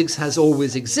and physics has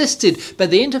always existed,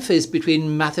 but the interface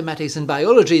between mathematics and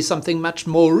biology is something much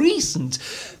more recent,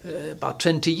 about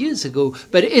 20 years ago.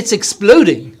 But it's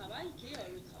exploding.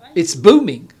 It's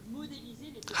booming.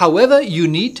 However, you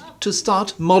need to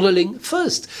start modeling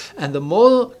first. And the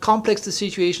more complex the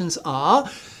situations are,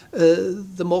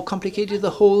 the more complicated the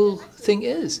whole thing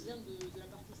is.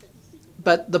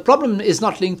 But the problem is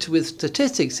not linked with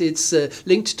statistics. It's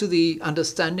linked to the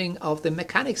understanding of the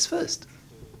mechanics first.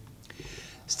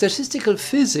 Statistical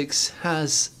physics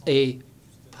has a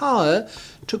power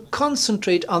to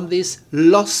concentrate on this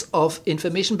loss of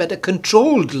information, but a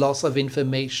controlled loss of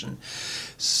information.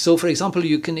 So, for example,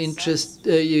 you can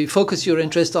you focus your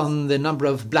interest on the number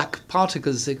of black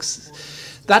particles.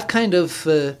 That kind of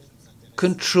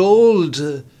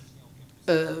controlled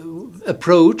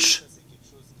approach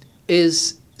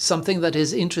is something that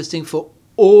is interesting for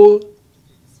all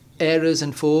areas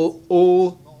and for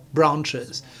all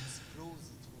branches.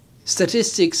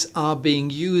 Statistics are being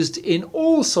used in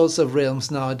all sorts of realms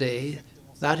nowadays.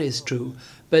 That is true.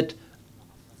 But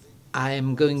I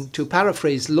am going to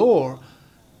paraphrase Laure.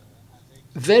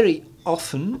 Very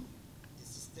often,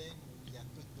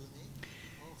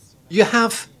 you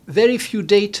have very few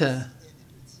data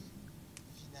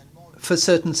for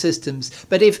certain systems.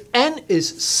 But if n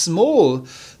is small,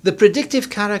 the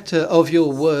predictive character of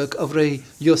your work, of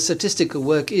your statistical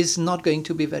work, is not going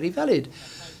to be very valid.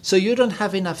 So you don't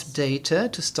have enough data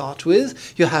to start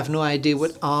with. You have no idea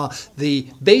what are the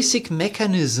basic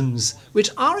mechanisms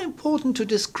which are important to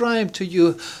describe to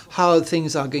you how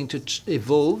things are going to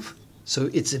evolve. So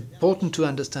it's important to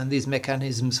understand these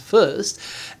mechanisms first.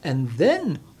 And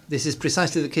then, this is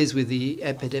precisely the case with the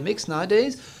epidemics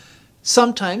nowadays,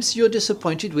 sometimes you're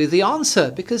disappointed with the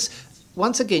answer because,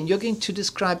 once again, you're going to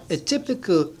describe a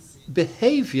typical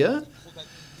behavior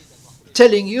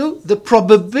telling you the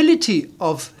probability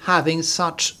of having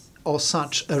such or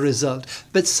such a result.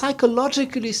 But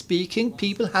psychologically speaking,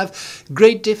 people have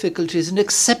great difficulties in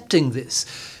accepting this.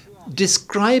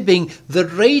 Describing the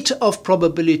rate of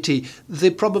probability,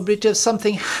 the probability of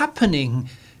something happening,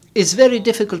 is very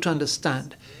difficult to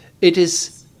understand. It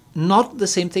is not the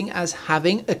same thing as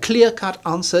having a clear-cut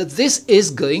answer. This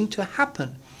is going to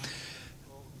happen.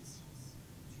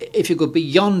 If you go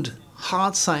beyond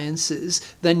hard sciences,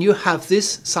 then you have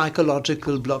this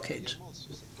psychological blockage.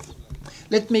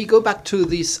 Let me go back to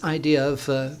this idea of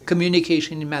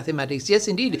communication in mathematics. Yes,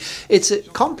 indeed, it's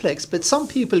complex, but some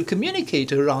people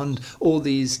communicate around all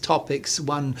these topics.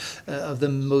 One of the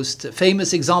most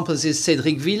famous examples is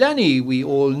Cédric Villani. We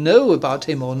all know about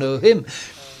him or know him.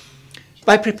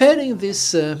 By preparing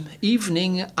this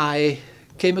evening, I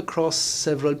came across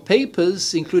several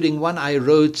papers, including one I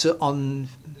wrote on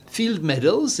field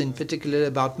medals, in particular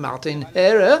about Martin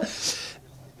Hare.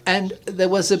 And there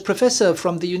was a professor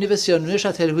from the University of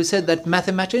Neuchâtel who said that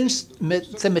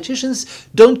mathematicians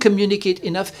don't communicate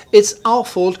enough. It's our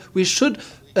fault. We should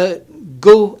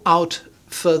go out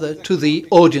further to the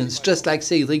audience, just like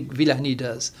Cédric Villani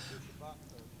does.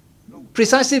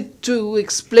 Precisely to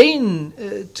explain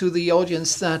to the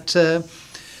audience that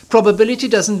probability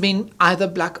doesn't mean either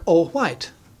black or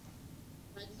white.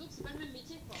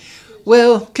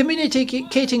 Well,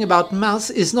 communicating about maths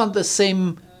is not the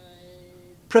same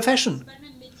profession.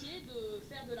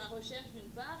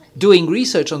 Doing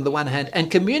research on the one hand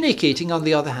and communicating on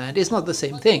the other hand is not the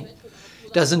same thing.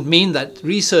 Doesn't mean that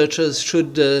researchers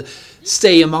should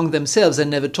stay among themselves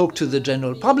and never talk to the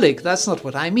general public. That's not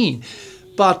what I mean.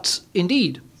 But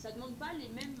indeed,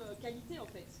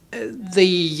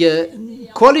 the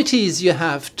qualities you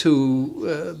have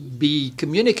to be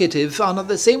communicative are not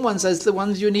the same ones as the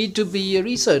ones you need to be a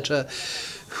researcher.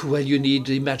 Well, you need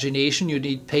imagination, you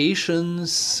need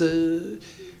patience,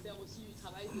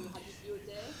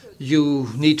 you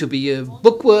need to be a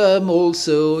bookworm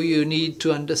also, you need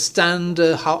to understand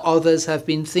how others have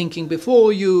been thinking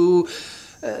before you.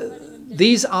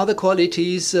 These are the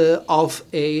qualities of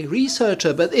a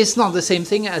researcher, but it's not the same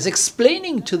thing as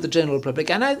explaining to the general public.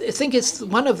 And I think it's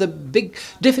one of the big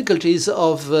difficulties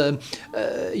of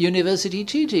university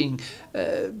teaching.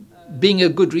 Being a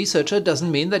good researcher doesn't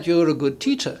mean that you're a good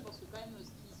teacher.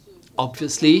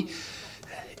 Obviously,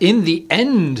 in the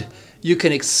end, you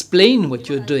can explain what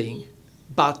you're doing,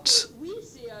 but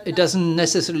it doesn't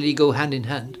necessarily go hand in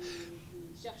hand.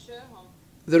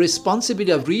 The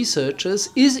responsibility of researchers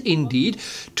is indeed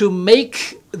to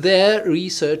make their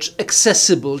research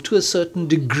accessible to a certain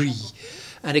degree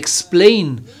and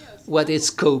explain what its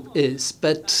scope is.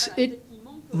 But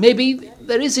maybe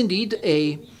there is indeed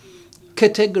a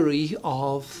category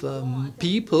of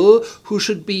people who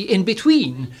should be in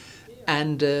between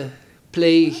and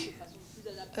play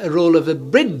a role of a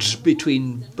bridge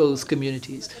between both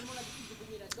communities.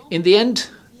 In the end,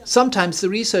 sometimes the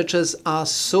researchers are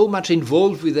so much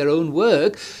involved with their own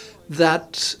work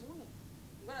that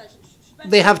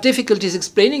they have difficulties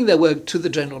explaining their work to the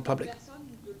general public.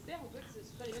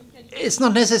 It's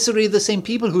not necessarily the same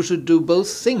people who should do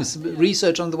both things,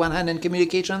 research on the one hand and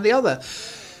communication on the other.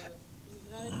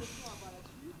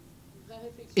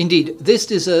 Indeed, this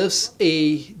deserves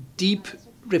a deep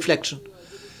reflection.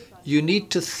 You need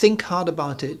to think hard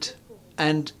about it.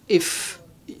 And if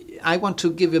I want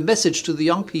to give a message to the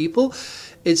young people,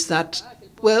 it's that,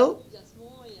 well,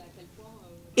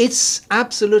 it's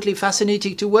absolutely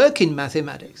fascinating to work in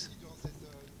mathematics.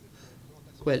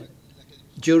 Well,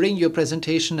 during your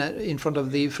presentation in front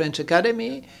of the French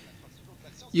Academy,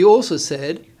 you also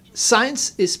said,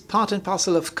 science is part and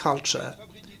parcel of culture.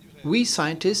 We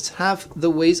scientists have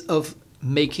the ways of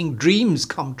making dreams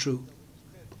come true.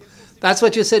 That's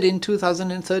what you said in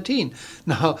 2013.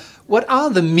 Now, what are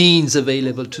the means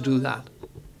available to do that?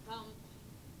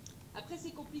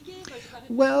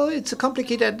 Well, it's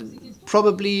complicated,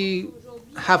 probably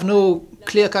have no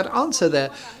clear-cut answer there.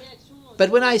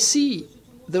 But when I see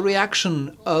the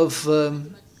reaction of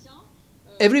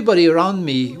everybody around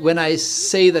me when I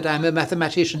say that I'm a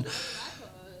mathematician,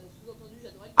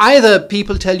 either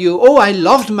people tell you, oh, I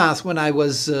loved math when I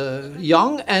was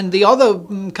young, and the other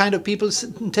kind of people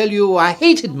tell you, I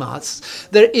hated maths.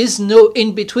 There is no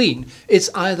in-between. It's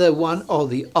either one or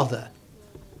the other.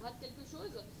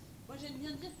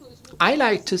 I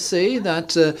like to say that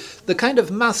the kind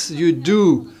of maths you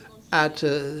do at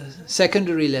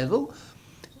secondary level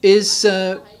is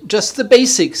just the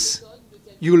basics.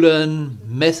 You learn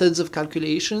methods of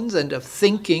calculations and of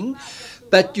thinking,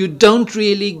 but you don't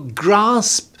really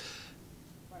grasp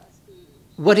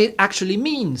what it actually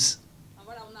means.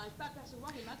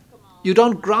 You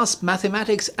don't grasp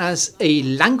mathematics as a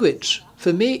language.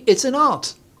 For me, it's an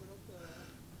art.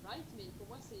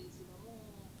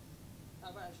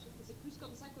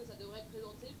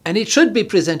 And it should be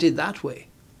presented that way,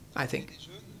 I think.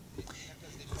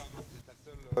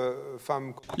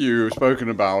 You've spoken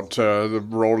about the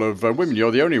role of women.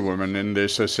 You're the only woman in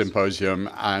this symposium,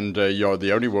 and you're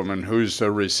the only woman who's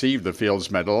received the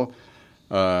Fields Medal.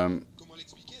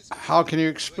 How can you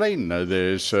explain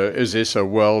this? Is this a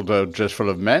world just full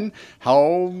of men?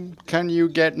 How can you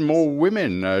get more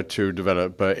women to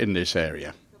develop in this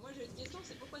area?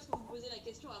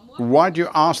 Why do you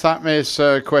ask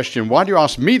that question? Why do you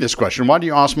ask me this question? Why do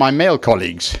you ask my male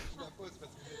colleagues?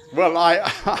 Well, I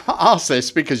ask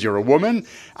this because you're a woman,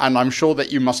 and I'm sure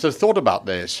that you must have thought about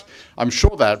this. I'm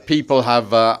sure that people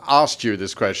have asked you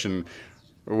this question.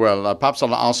 Well, perhaps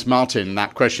I'll ask Martin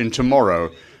that question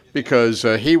tomorrow, because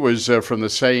he was from the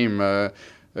same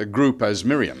group as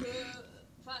Miriam.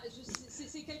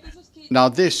 Now,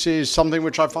 this is something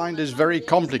which I find is very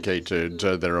complicated.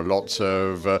 There are lots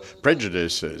of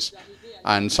prejudices,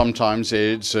 and sometimes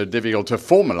it's difficult to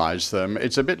formalize them.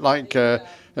 It's a bit like a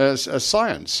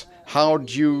science. How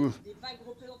do you,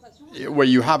 where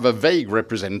you have a vague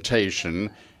representation,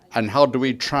 and how do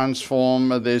we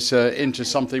transform this into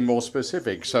something more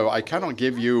specific? So I cannot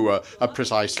give you a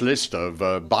precise list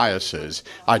of biases.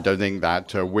 I don't think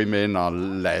that women are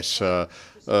less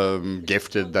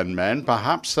gifted than men.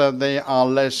 Perhaps they are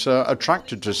less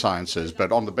attracted to sciences.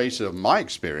 But on the basis of my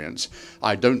experience,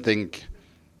 I don't think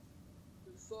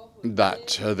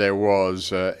that there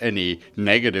was any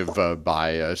negative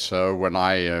bias when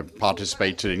I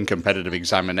participated in competitive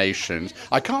examinations.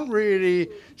 I can't really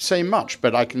say much,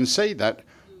 but I can say that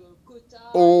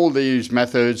all these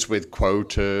methods with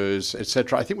quotas,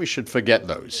 etc., I think we should forget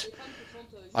those.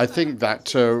 I think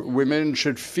that women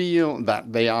should feel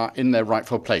that they are in their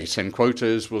rightful place, and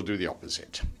quotas will do the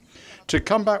opposite. To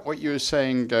come back what you were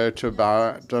saying to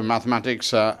about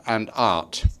mathematics and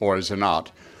art, or as an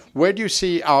art, where do you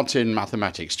see art in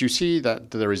mathematics? Do you see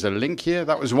that there is a link here?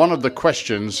 That was one of the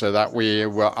questions that we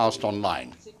were asked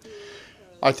online.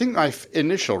 I think my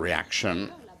initial reaction,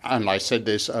 and I said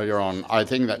this earlier on, I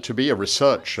think that to be a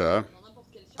researcher,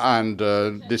 and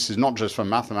this is not just for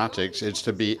mathematics, it's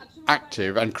to be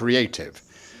active and creative.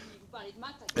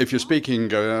 If you're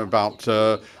speaking about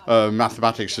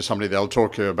mathematics to somebody, they'll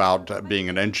talk about being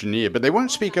an engineer, but they won't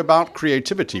speak about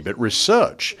creativity. But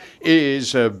research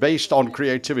is based on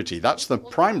creativity. That's the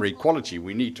primary quality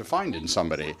we need to find in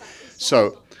somebody.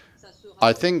 So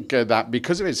I think that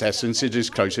because of its essence, it is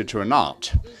closer to an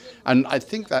art. And I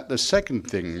think that the second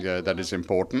thing that is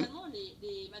important,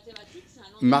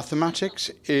 mathematics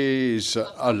is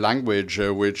a language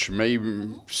which may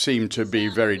seem to be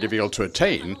very difficult to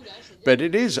attain, but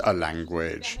it is a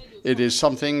language. It is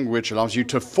something which allows you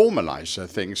to formalize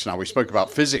things. Now, we spoke about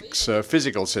physics,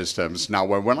 physical systems. Now,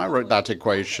 when I wrote that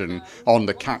equation on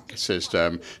the CAC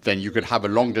system, then you could have a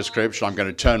long description. I'm going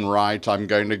to turn right. I'm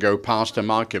going to go past a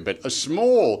marker. But a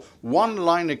small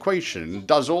one-line equation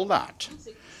does all that.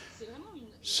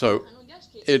 So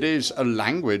it is a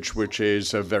language which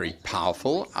is very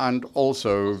powerful and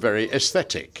also very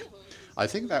aesthetic. I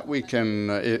think that we can,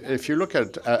 if you look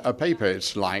at a paper,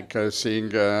 it's like seeing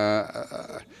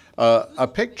a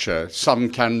picture. Some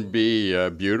can be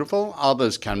beautiful,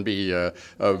 others can be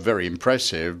very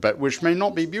impressive, but which may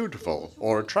not be beautiful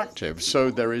or attractive. So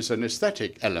there is an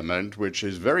aesthetic element which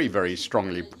is very, very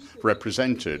strongly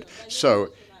represented. So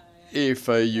if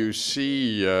you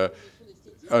see a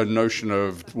notion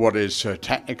of what is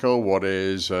technical, what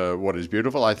is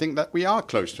beautiful, I think that we are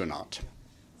close to an art.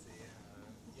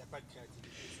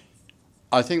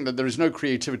 I think that there is no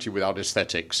creativity without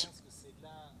aesthetics.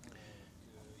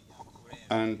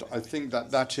 And I think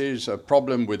that that is a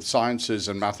problem with sciences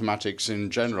and mathematics in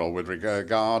general with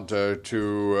regard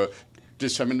to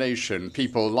dissemination.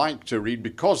 People like to read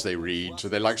because they read.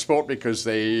 They like sport because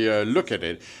they look at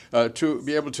it. To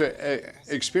be able to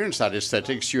experience that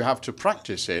aesthetics, you have to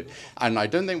practice it. And I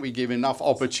don't think we give enough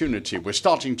opportunity. We're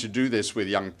starting to do this with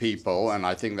young people, and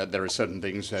I think that there are certain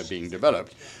things being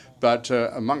developed. But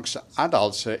amongst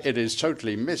adults, it is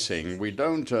totally missing. We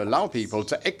don't allow people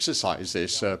to exercise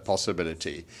this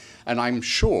possibility. And I'm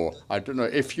sure, I don't know,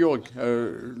 if you're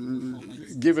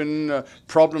given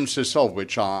problems to solve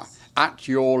which are at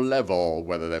your level,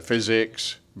 whether they're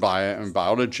physics,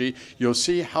 biology, you'll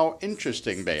see how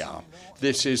interesting they are.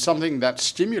 This is something that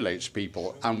stimulates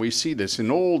people, and we see this in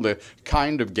all the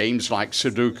kind of games like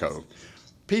Sudoku.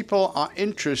 People are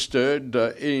interested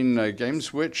in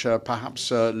games which are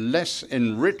perhaps less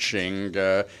enriching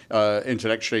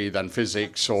intellectually than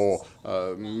physics or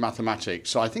mathematics.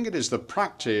 So I think it is the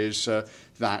practice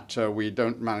that we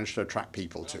don't manage to attract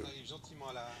people to.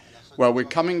 Well, we're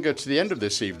coming to the end of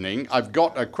this evening. I've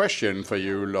got a question for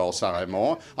you, Laure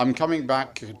Saint-Raymond. I'm coming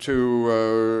back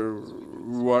to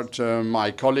what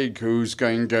my colleague who's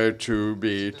going to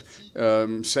be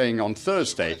saying on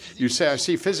Thursday. You say, I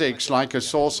see physics like a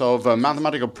source of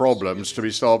mathematical problems to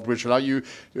be solved, which allow you,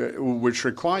 which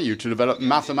require you to develop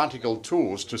mathematical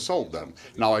tools to solve them.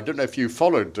 Now, I don't know if you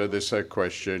followed this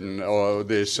question or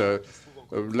this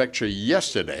lecture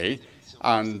yesterday,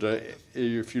 and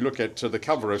if you look at the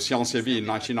cover of Sciences et Vie in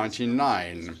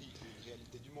 1999,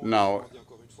 now,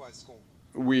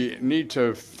 we need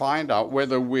to find out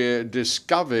whether we're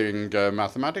discovering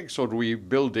mathematics or do we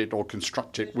build it or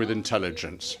construct it with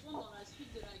intelligence.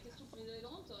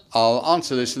 I'll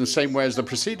answer this in the same way as the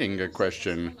preceding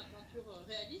question.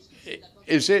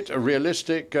 Is it a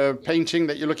realistic painting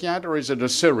that you're looking at, or is it a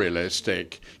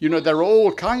surrealistic? You know, there are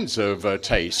all kinds of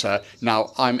tastes.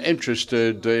 Now, I'm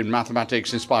interested in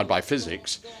mathematics inspired by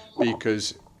physics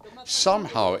because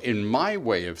somehow in my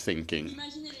way of thinking,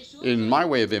 in my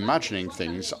way of imagining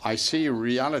things, I see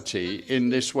reality in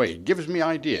this way. It gives me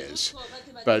ideas.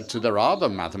 But there are other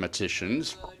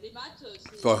mathematicians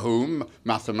for whom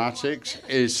mathematics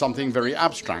is something very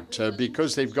abstract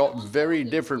because they've got very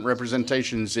different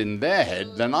representations in their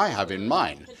head than I have in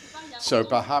mine. So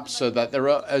perhaps that there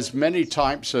are as many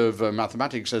types of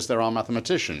mathematics as there are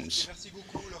mathematicians.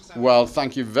 Well,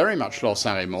 thank you very much, Laure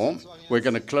Saint-Raymond. We're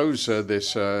going to close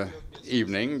this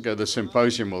evening. The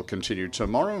symposium will continue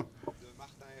tomorrow.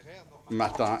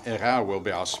 Martin Herrera will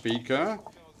be our speaker.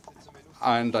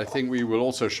 And I think we will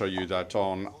also show you that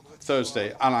on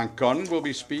Thursday, Alain Cohn will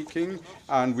be speaking,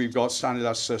 and we've got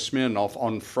Stanislas Smirnov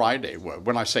on Friday. Well,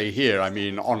 when I say here, I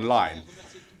mean online.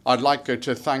 I'd like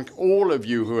to thank all of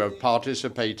you who have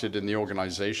participated in the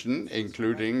organization,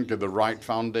 including the Wright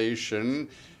Foundation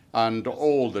and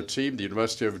all the team, the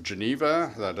University of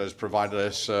Geneva, that has provided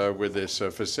us with this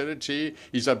facility,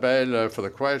 Isabelle for the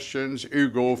questions,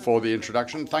 Hugo for the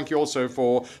introduction. Thank you also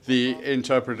for the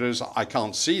interpreters. I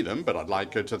can't see them, but I'd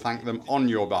like to thank them on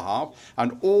your behalf,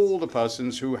 and all the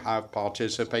persons who have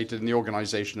participated in the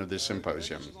organization of this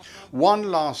symposium.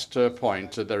 One last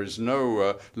point, there is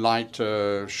no light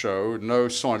show, no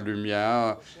son et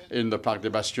lumière in the Parc des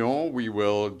Bastions. We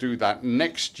will do that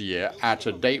next year at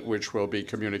a date which will be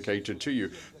communicated to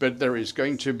you. But there is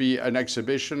going to be an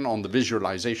exhibition on the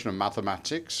visualization of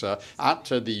mathematics at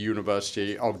the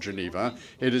University of Geneva.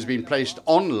 It has been placed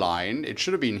online. It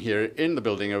should have been here in the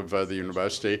building of the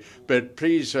university, but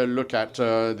please look at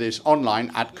this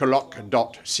online at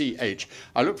colloque.ch.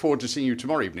 I look forward to seeing you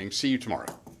tomorrow evening. See you tomorrow.